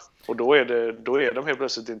fall. Och då är de helt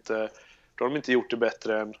plötsligt inte, då har de inte gjort det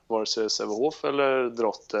bättre än vare sig Sävehof eller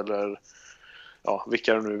Drott eller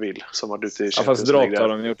vilka de nu vill som har ute i Champions League. Fast Drott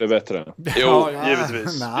har de gjort det bättre. Jo,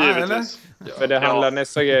 givetvis. Givetvis. För det handlar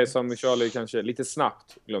nästa grej som Charlie kanske lite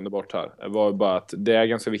snabbt glömde bort här, var bara att det är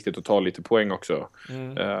ganska viktigt att ta lite poäng också.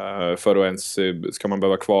 För att ens, ska man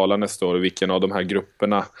behöva kvala nästa år, vilken av de här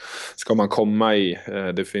grupperna ska man komma i?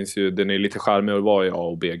 Det finns ju, den är lite charmig att vara i A-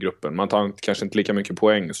 och B-gruppen. Man tar kanske inte lika mycket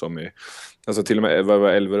poäng som i, alltså till och med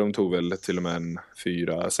Elverum tog väl till och med en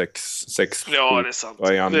 4, 6. Ja, det är sant.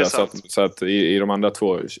 Det är sant. Så att i de andra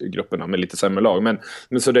 2 grupperna med lite sämre lag. Men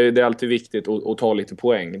så det är alltid viktigt att ta lite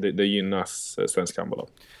poäng. Det gynnas svensk handboll.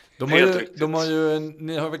 Ni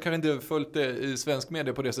har väl kanske inte följt det i svensk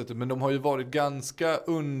media på det sättet, men de har ju varit ganska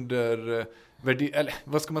eller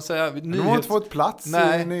vad ska man säga? De har inte fått plats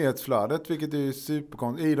i nyhetsflödet, vilket är ju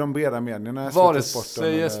superkonstigt i de breda medierna. Vare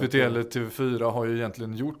sig SVT eller TV4 har ju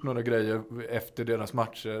egentligen gjort några grejer efter deras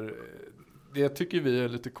matcher. Det tycker vi är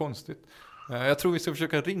lite konstigt. Jag tror vi ska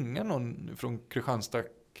försöka ringa någon från Kristianstad,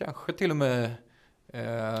 kanske till och med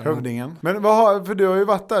Hövdingen. Men för du har ju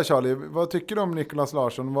varit där, Charlie. Vad tycker du om Nicolas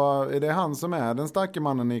Larsson? Är det han som är den starka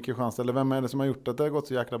mannen i Kristianstad, eller vem är det som har gjort att det har gått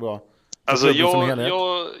så jäkla bra? Alltså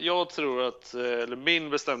jag tror att, eller min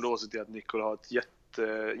bestämda åsikt är att Nikola har ett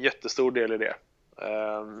jättestor del i det.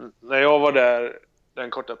 När jag var där, den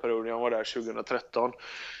korta perioden jag var där 2013,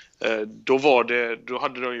 då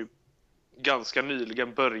hade de ju ganska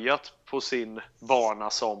nyligen börjat på sin bana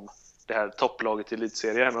som det här topplaget i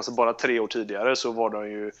elitserien. Alltså bara 3 år tidigare så var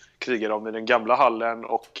de ju krigade om i den gamla hallen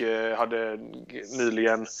och hade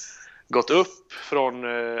nyligen gått upp från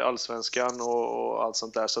allsvenskan och allt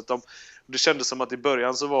sånt där. Så att det kändes som att i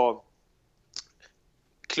början så var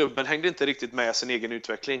klubben hängde inte riktigt med sin egen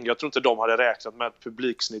utveckling. Jag tror inte de hade räknat med ett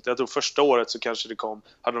publiksnitt. Jag tror första året så kanske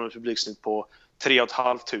hade de ett publiksnitt på 3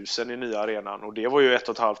 500 i nya arenan. Och det var ju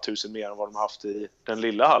 1 500 mer än vad de haft i den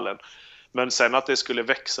lilla hallen. Men sen att det skulle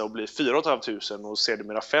växa och bli 4 500 och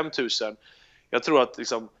sedermera 5 000. Jag tror att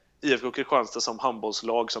liksom, IFK Kristianstad som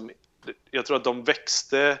handbollslag, jag tror att de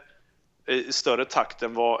växte i större takt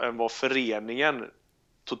än vad föreningen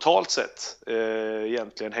totalt sett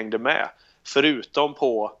egentligen hängde med. Förutom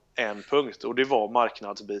på en punkt, och det var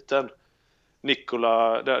marknadsbiten.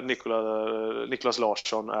 Nicolas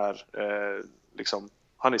Larsson är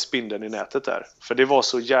han är spindeln i nätet där. För det var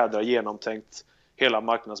så jädra genomtänkt, hela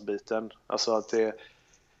marknadsbiten. Alltså att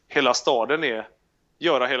hela staden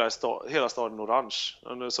göra hela staden orange.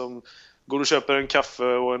 Som går du och köper en kaffe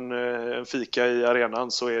och en fika i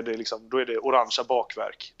arenan, så är det då är det orangea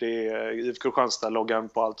bakverk. Det är IFK Kristianstad-loggan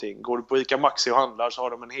på allting. Går du på Ica Maxi och handlar, så har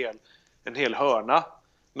de en hel hörna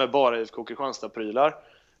med bara IFK Kristianstad-prylar.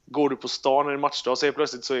 Går du på stan en matchdag, så är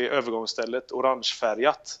plötsligt så är övergångsstället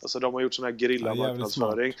orangefärgat. Alltså de har gjort sån här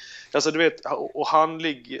gerillamarknadsföring. Alltså du vet, och han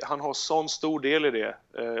har sån stor del i det.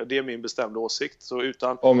 Det är min bestämda åsikt. Så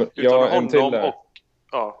utan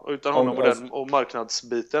honom och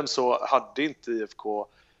marknadsbiten, så hade inte IFK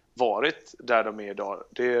varit där de är idag.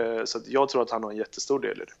 Så jag tror att han har en jättestor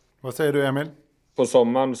del i det. Vad säger du, Emil? På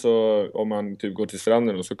sommaren, så om man typ går till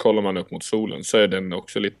stranden och så kollar man upp mot solen, så är den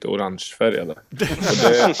också lite orangefärgad. Och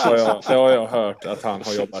det har jag hört att han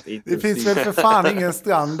har jobbat intensivt. Det finns väl för fan ingen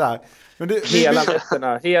strand där. Men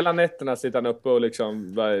hela nätterna sitter han uppe och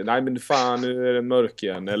liksom, nej men fan, nu är den mörk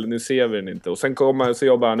igen, eller nu ser vi den inte. Och sen så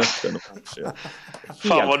jobbar han upp den och kanske.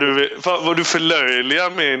 Fan vad du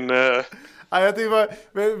förlöjligar min... Ja, jag tycker det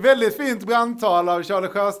var väldigt fint brandtal av Charlie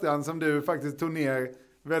Sjöstrand som du faktiskt tog ner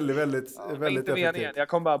väldigt effektivt. Jag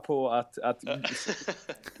kom bara på att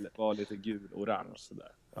var lite gul-orange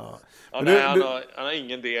sådär. Ja. Han har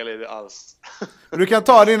ingen del i det alls. Du kan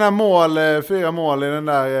ta dina 4 mål i den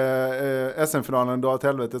där SM-finalen då till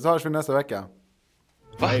helvete, så hörs vi nästa vecka.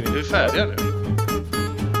 Va? Är du färdiga nu?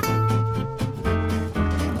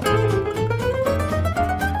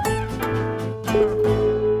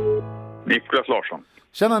 Nicolas Larsson.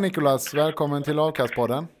 Tjena Nicolas, välkommen till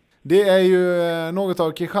Avkastpodden. Det är ju något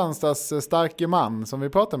av Kristianstads starke man som vi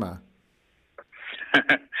pratar med.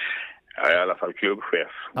 Jag är i alla fall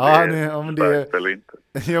klubbchef. Ja, eller inte.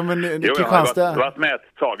 Ja, men Kristianstad... Jag har varit med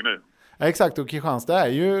ett tag nu. Ja, exakt, och Kristianstad är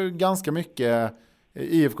ju ganska mycket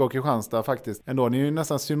IFK Kristianstad faktiskt. Ändå, ni är ju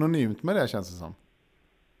nästan synonymt med det, känns det som.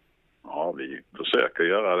 Ja, vi försöker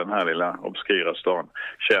göra den här lilla obskyra stan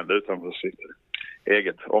känd utanför sitt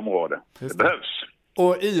eget område. Det behövs.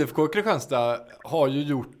 Och IFK Kristianstad har ju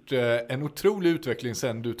gjort en otrolig utveckling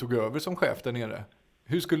sedan du tog över som chef där nere.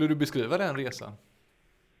 Hur skulle du beskriva den resan?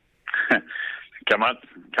 Kan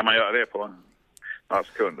man göra det på några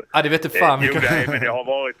sekunder? Ja, det vet inte fan. Men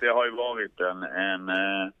det har ju varit en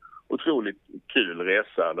otroligt kul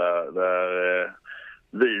resa där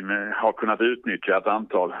vi har kunnat utnyttja ett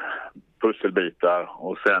antal pusselbitar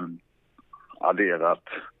och sen adderat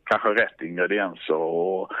kanske rätt ingredienser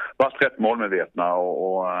och varit rätt målmedvetna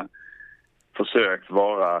och försökt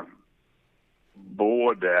vara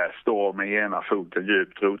både stå med ena foten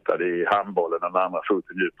djupt rotad i handbollen och den andra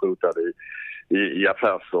foten djupt rotad i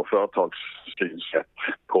affärs- och företagssynsätt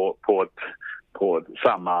på ett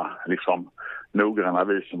samma liksom noggranna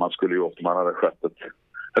vis som man skulle gjort om man hade skött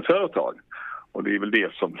ett företag. Och det är väl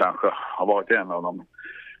det som kanske har varit en av de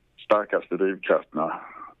starkaste drivkrafterna.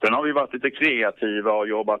 Sen har vi varit lite kreativa och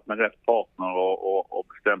jobbat med rätt partner och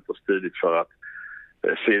bestämt oss tidigt för att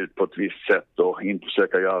se ut på ett visst sätt och inte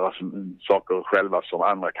försöka göra saker själva som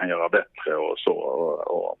andra kan göra bättre och så.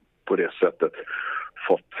 Och på det sättet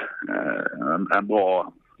fått en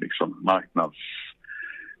bra liksom,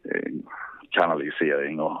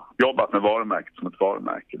 marknadskanalisering och jobbat med varumärket som ett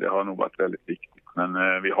varumärke. Det har nog varit väldigt viktigt.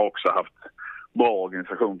 Men vi har också haft bra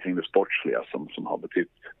organisation kring det sportsliga som har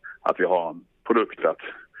betytt att vi har en produkt att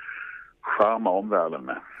charma omvärlden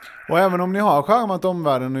med. Och även om ni har charmat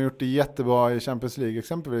omvärlden och gjort det jättebra i Champions League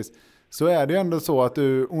exempelvis, så är det ändå så att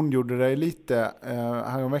du ondgjorde dig lite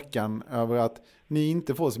här om veckan över att ni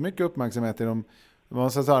inte får så mycket uppmärksamhet i de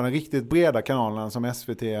riktigt breda kanalerna som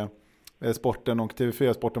SVT, Sporten och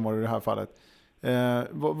TV4-sporten var det i det här fallet.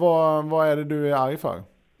 Vad är det du är arg för?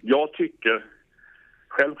 Jag tycker,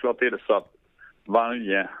 självklart är det så att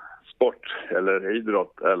varje sport eller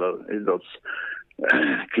idrott eller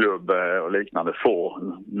idrottsklubb och liknande får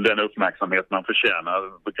den uppmärksamhet man förtjänar.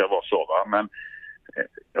 Det brukar vara så, va? Men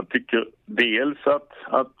jag tycker dels att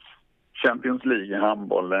Champions League i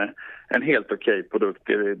handboll är en helt okej produkt.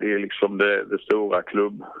 Det är liksom det stora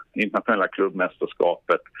internationella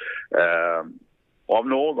klubbmästerskapet. Och av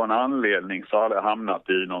någon anledning så har det hamnat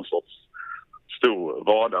i någon sorts stor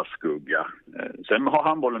vardagsskugga. Sen har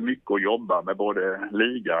handbollen mycket att jobba med, både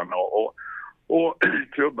ligan och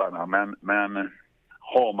klubbarna. Men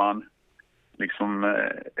har man liksom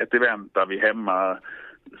ett event där vi hemma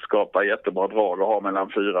skapar jättebra drag och har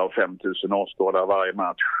mellan 4 och 5 000 åskådare varje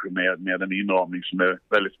match med en inramning som är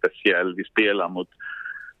väldigt speciell. Vi spelar mot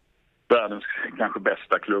världens kanske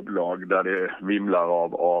bästa klubblag där det vimlar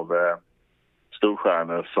av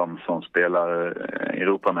storstjärnor som spelar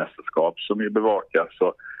Europamästerskap som vi bevakar,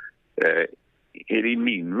 så är det i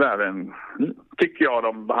min värld tycker jag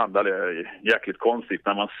de behandlar det jäkligt konstigt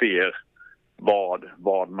när man ser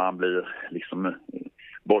vad man blir liksom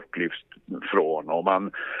bortlyft från. Och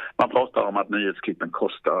man pratar om att nyhetsklippen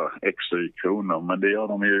kostar extra kronor, men det gör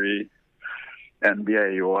de ju i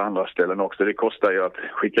NBA och andra ställen också. Det kostar ju att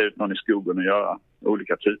skicka ut någon i skogen och göra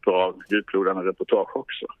olika typer av djuplodande reportage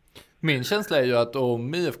också. Min känsla är ju att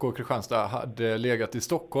om IFK Kristianstad hade legat i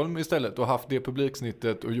Stockholm istället och haft det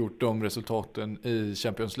publiksnittet och gjort de resultaten i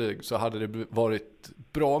Champions League, så hade det varit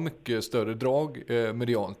bra mycket större drag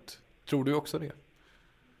medialt. Tror du också det?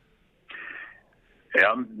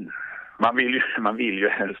 Ja, man vill ju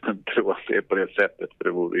helst inte tro att det är på det sättet, för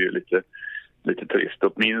det vore ju lite trist,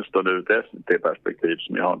 åtminstone ur ett SVT-perspektiv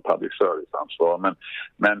som jag har en public service-ansvar.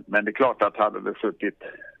 Men det är klart att hade det suttit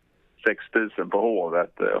 6 000 på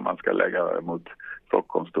håret om man ska lägga mot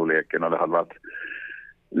Stockholmsstorleken och det hade varit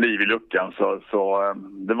liv i luckan, så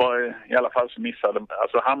det var i alla fall så missade.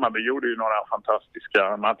 Alltså Hammarby gjorde ju några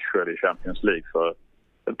fantastiska matcher i Champions League för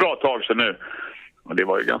ett bra tag sedan nu. Och det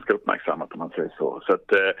var ju ganska uppmärksammat om man säger så. Så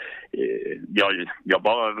att jag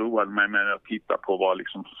bara roade mig med att titta på vad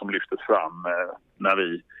liksom som lyftes fram när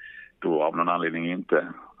vi då av någon anledning inte...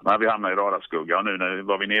 När vi hamnade i radarskugga, och nu när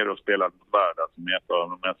var vi nere och spelade på Värda som är ett av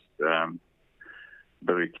de mest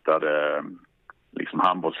beryktade liksom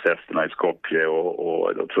handbollsfesterna i Skopje,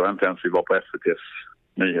 och då tror jag inte ens vi var på SVT:s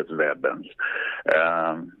nyhetswebben.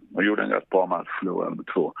 Och gjorde en rätt bra match, förlorade med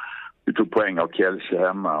 2. Vi tog poäng av Kielce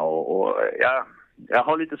hemma och jag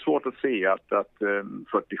har lite svårt att se att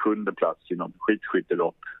 47:e plats i någon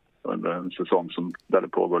skitskyttelopp under en säsong där det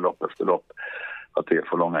pågår lopp efter lopp, att det är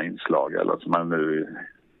för långa inslag, eller att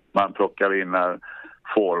man plockar in när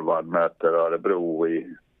forward möter Örebro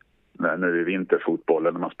nu i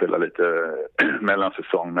vinterfotbollen när man spelar lite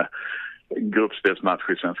mellansäsong med gruppspelsmatch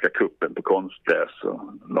i Svenska cupen på konstgräs och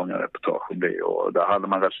långa reportage om det. Och där hade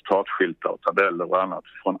man resultatskyltar och tabeller och annat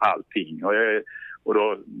från allting. Och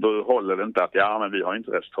då håller det inte att men vi har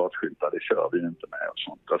inte resultatskyltar, det kör vi inte med och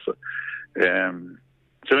sånt. Alltså,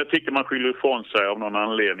 så jag tycker man skyller ifrån sig av någon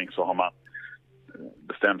anledning, så har man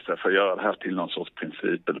bestämt sig för att göra det här till någon sorts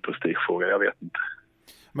princip eller prestigefråga, jag vet inte.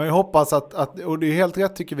 Men jag hoppas att, och det är helt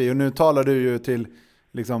rätt tycker vi, och nu talar du ju till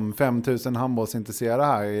liksom 5000 handbollsintresserade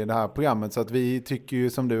här i det här programmet, så att vi tycker ju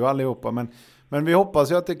som du allihopa, men vi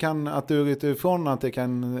hoppas ju att du ryter ifrån att det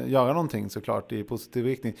kan göra någonting såklart i positiv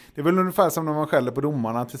riktning. Det är väl ungefär som när man skäller på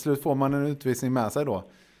domarna, till slut får man en utvisning med sig då.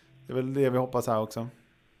 Det är väl det vi hoppas här också.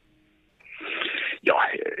 Ja,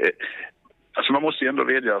 alltså man måste ju ändå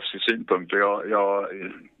redogöra för sin synpunkt, och jag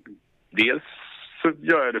dels så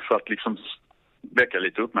gör jag det för att liksom väcka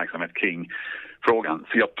lite uppmärksamhet kring frågan,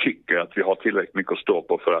 för jag tycker att vi har tillräckligt mycket att stå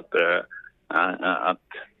på för att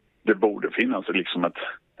det borde finnas liksom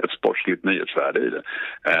ett sportsligt nyhetsvärde i det.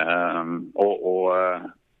 Och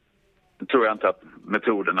tror jag inte att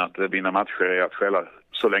metoden att vinna matcher är att skälla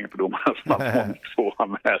så länge på domarna som man får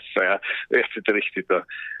med sig. Jag vet inte riktigt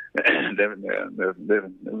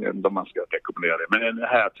det man ska rekommendera det. Men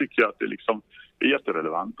här tycker jag att det liksom är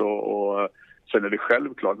jätterelevant, och sen är det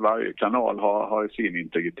självklart varje kanal har sin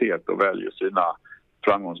integritet och väljer sina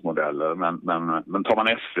framgångsmodeller. Men tar man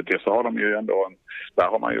SVT så har de ju ändå där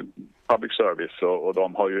har man ju public service, och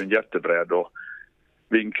de har ju en jättebredd och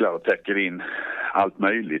vinklar och täcker in allt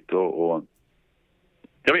möjligt, och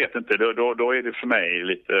jag vet inte, då är det för mig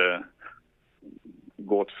lite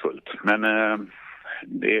gåtfullt. Men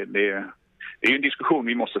det är ju en diskussion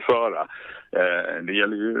vi måste föra. Det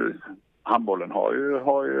gäller ju, handbollen har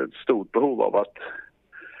ju ett stort behov av att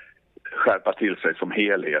skärpa till sig som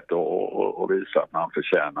helhet och visa att man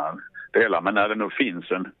förtjänar det hela. Men när det nu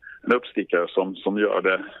finns en uppstickare som gör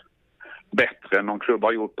det bättre än någon klubb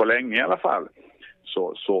har gjort på länge i alla fall,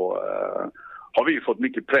 så har vi ju fått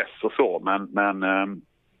mycket press och så, men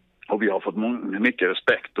och vi har fått mycket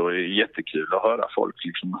respekt, och det är jättekul att höra folk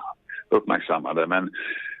liksom uppmärksammade. Men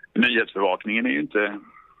nyhetsbevakningen är ju inte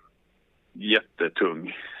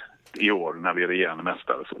jättetung i år när vi är regerande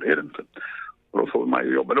mästare, så det är det inte. Och då får man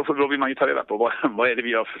ju jobba, då vill man ju ta reda på vad är det vi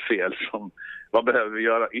gör för fel, vad behöver vi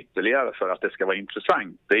göra ytterligare för att det ska vara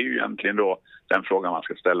intressant. Det är ju egentligen då den frågan man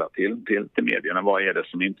ska ställa till medierna. Vad är det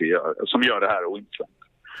som gör det här ointressant?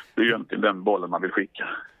 Det är ju egentligen den bollen man vill skicka.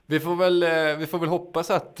 Vi får väl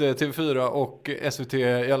hoppas att TV4 och SVT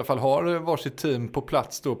i alla fall har varsitt team på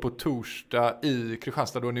plats då på torsdag i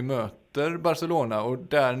Kristianstad, då ni möter Barcelona, och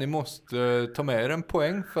där ni måste ta med er en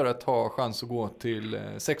poäng för att ha chans att gå till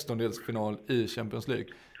 16-delsfinal i Champions League.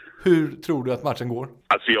 Hur tror du att matchen går?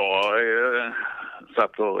 Alltså jag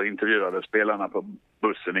satt och intervjuade spelarna på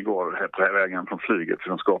bussen igår här på vägen från flyget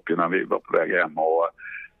från Skopje när vi var på väg hem, och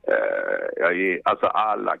alltså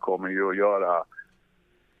alla kommer ju att göra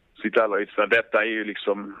sitt allra yttersta. Detta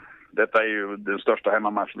är ju den största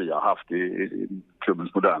hemmamatch vi har haft i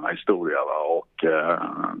klubbens moderna historia, va? Och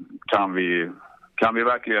kan vi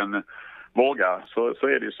verkligen våga, så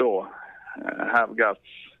är det ju så. Have guts,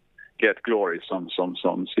 get glory,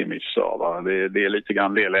 som Simic sa, va? Det är lite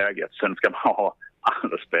grann det läget. Sen ska man ha all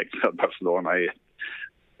respekt för att Barcelona är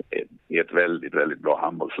ett väldigt, väldigt bra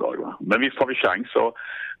handbollslag, va? Men visst har vi chans, och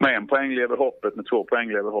med 1 poäng lever hoppet, med 2 poäng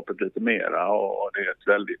lever hoppet lite mera, och det är ett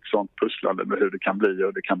väldigt sånt pusslande med hur det kan bli,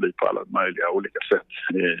 och det kan bli på alla möjliga olika sätt.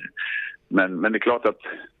 Men det är klart att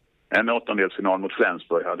en 8-delsfinal mot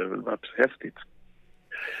Flensburg hade väl varit häftigt.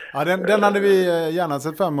 Ja, den hade vi gärna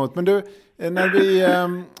sett fram emot. Men du,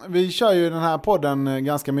 när vi kör ju den här podden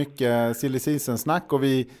ganska mycket silly season-snack, och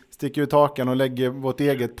vi sticker ut hakan och lägger vårt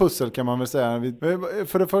eget pussel, kan man väl säga.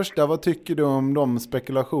 För det första, vad tycker du om de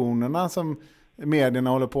spekulationerna som medierna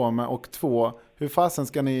håller på med? Och 2, hur fasen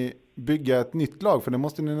ska ni bygga ett nytt lag? För det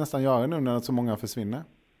måste ni nästan göra nu när så många försvinner.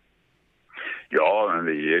 Ja, men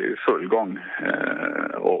vi är i full gång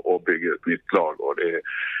och bygger ett nytt lag, och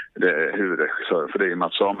det är huvudregissör, för det är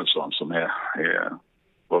Mats Samuelsson som är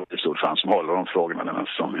vår storfan som håller de frågorna den här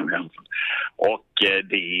säsongen. Och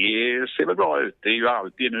det ser väl bra ut. Det är ju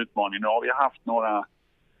alltid en utmaning. Nu har vi haft några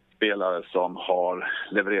spelare som har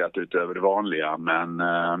levererat utöver det vanliga, men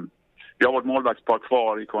vi har vårt målvaktspar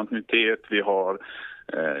kvar i kontinuitet. Vi har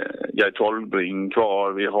Jerry Tolbring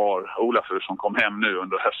kvar. Vi har Olafur som kom hem nu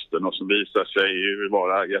under hösten och som visar sig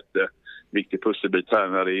vara jätteviktig pusselbit här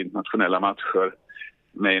när det är internationella matcher.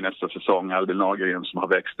 Med i nästa säsong Albin Lagergren som har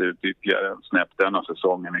växt ut ytterligare snäppt denna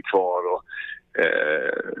säsongen är kvar. Och,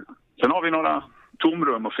 sen har vi några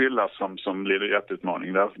tomrum att fylla som blir en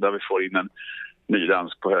jätteutmaning där vi får in en ny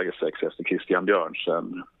dansk på höger 6 efter Christian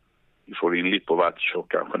Björnsen får in Lipovac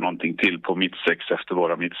och kanske någonting till på mittsex efter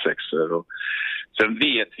våra mittsexer. Och sen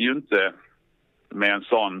vet vi ju inte med en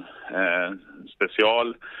sån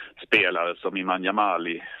specialspelare som Iman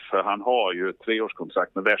Jamali, för han har ju ett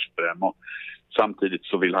 3-årskontrakt med Veszprem och samtidigt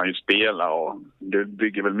så vill han ju spela, och det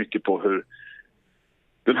bygger väl mycket på hur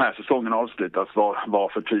den här säsongen avslutas,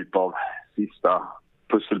 vad för typ av sista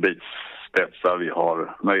pusselbitsspetsar vi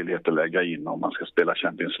har möjlighet att lägga in om man ska spela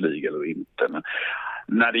Champions League eller inte. Men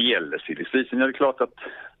när det gäller silly season är det klart att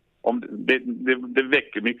om det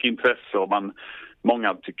väcker mycket intresse och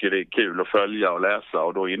många tycker det är kul att följa och läsa,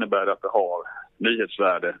 och då innebär det att det har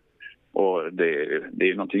nyhetsvärde, och det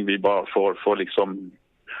är någonting vi bara får liksom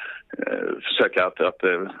försöka att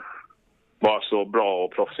vara så bra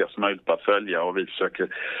och proffsiga som möjligt på att följa, och vi försöker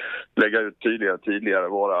lägga ut tydligare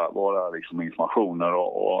våra liksom informationer,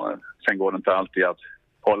 och sen går det inte alltid att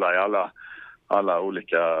hålla i alla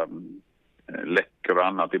olika läckor och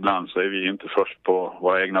annat. Ibland så är vi ju inte först på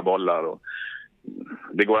våra egna bollar, och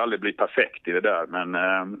det går aldrig att bli perfekt i det där, men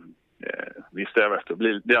vi strävar efter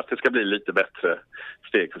att det ska bli lite bättre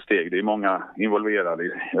steg för steg. Det är många involverade i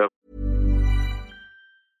det.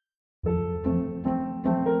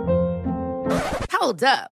 Hold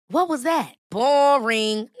up. What was that?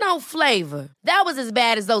 Boring. No flavor. That was as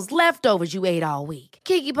bad as those leftovers you ate all week.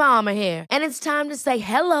 Keke Palmer here, and it's time to say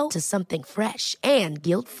hello to something fresh and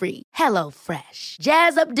guilt-free. Hello Fresh.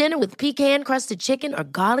 Jazz up dinner with pecan-crusted chicken or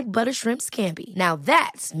garlic butter shrimp scampi. Now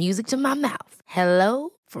that's music to my mouth. Hello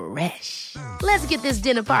Fresh. Let's get this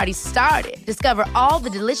dinner party started. Discover all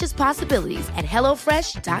the delicious possibilities at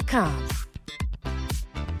hellofresh.com.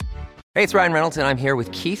 Hey, it's Ryan Reynolds, and I'm here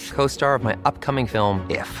with Keith, co-star of my upcoming film,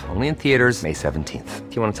 If, only in theaters May 17th.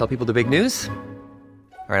 Do you want to tell people the big news?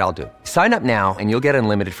 All right, I'll do it. Sign up now and you'll get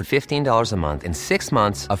unlimited for $15 a month and 6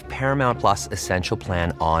 months of Paramount Plus Essential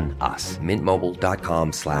Plan on us.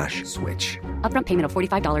 MintMobile.com/switch. Upfront payment of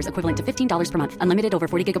 $45 equivalent to $15 per month. Unlimited over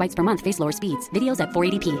 40 gigabytes per month. Face lower speeds. Videos at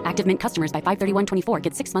 480p. Active Mint customers by 531.24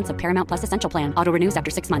 get 6 months of Paramount Plus Essential Plan. Auto renews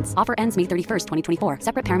after 6 months. Offer ends May 31st, 2024.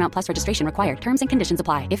 Separate Paramount Plus registration required. Terms and conditions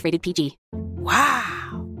apply if rated PG.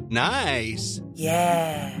 Wow. Nice.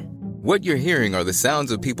 Yeah. What you're hearing are the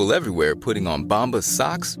sounds of people everywhere putting on Bombas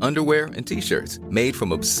socks, underwear, and T-shirts made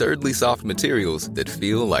from absurdly soft materials that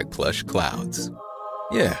feel like plush clouds.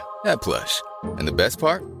 Yeah, that plush. And the best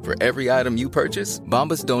part? For every item you purchase,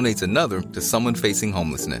 Bombas donates another to someone facing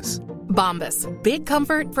homelessness. Bombas. Big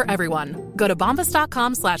comfort for everyone. Go to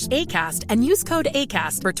bombas.com/ACAST and use code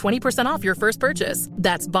ACAST for 20% off your first purchase.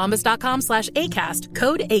 That's bombas.com/ACAST.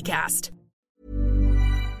 Code ACAST.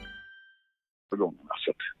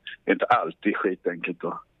 Det är inte alltid skitenkelt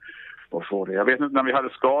att få det. Jag vet inte, när vi hade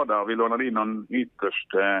skada och vi lånade in någon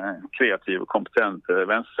ytterst kreativ och kompetent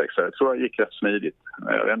vänstersexare. Jag tror det gick rätt smidigt.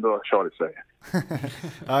 Det är ändå Charlie säger.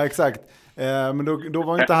 Ja, exakt. Men då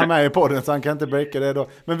var inte han med i podden, så han kan inte breaka det då.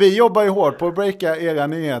 Men vi jobbar ju hårt på att breaka era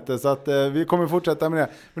nyheter, så att vi kommer fortsätta med det.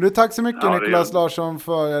 Men du, tack så mycket Nicolas Larsson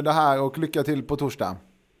för det här, och lycka till på torsdag.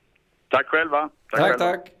 Tack själva.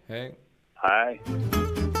 Tack. Hej. Hej.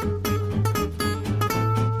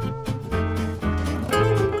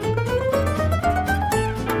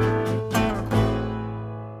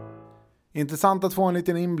 Intressant att få en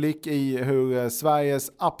liten inblick i hur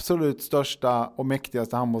Sveriges absolut största och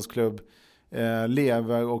mäktigaste handbollsklubb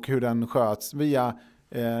lever och hur den sköts via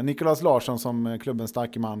Nicolas Larsson som klubbens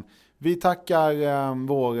starke man. Vi tackar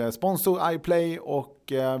vår sponsor iPlay, och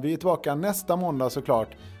vi är tillbaka nästa måndag såklart.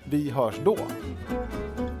 Vi hörs då.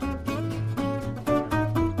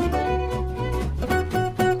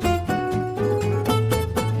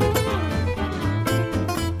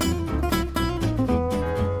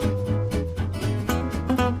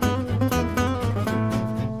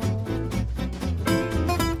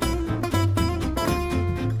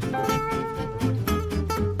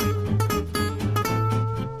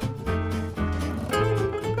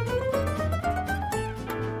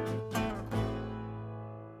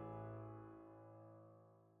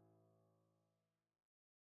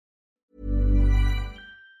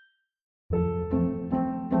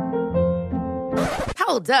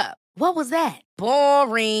 Hold up. What was that?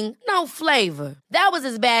 Boring. No flavor. That was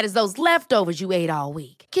as bad as those leftovers you ate all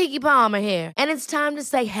week. Keke Palmer here, and it's time to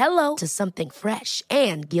say hello to something fresh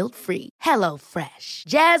and guilt-free. Hello Fresh.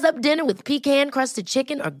 Jazz up dinner with pecan-crusted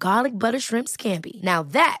chicken or garlic butter shrimp scampi. Now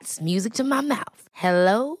that's music to my mouth.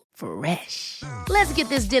 Hello Fresh. Let's get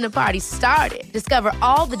this dinner party started. Discover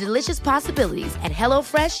all the delicious possibilities at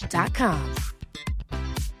hellofresh.com.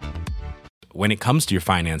 When it comes to your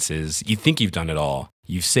finances, you think you've done it all.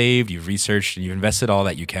 You've saved, you've researched, and you've invested all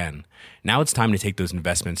that you can. Now it's time to take those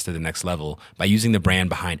investments to the next level by using the brand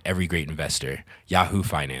behind every great investor, Yahoo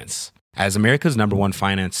Finance. As America's #1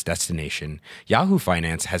 finance destination, Yahoo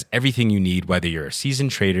Finance has everything you need, whether you're a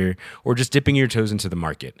seasoned trader or just dipping your toes into the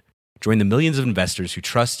market. Join the millions of investors who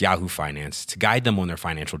trust Yahoo Finance to guide them on their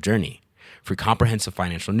financial journey. For comprehensive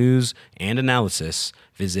financial news and analysis,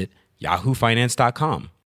 visit yahoofinance.com,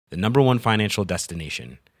 the #1 financial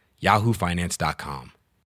destination, yahoofinance.com.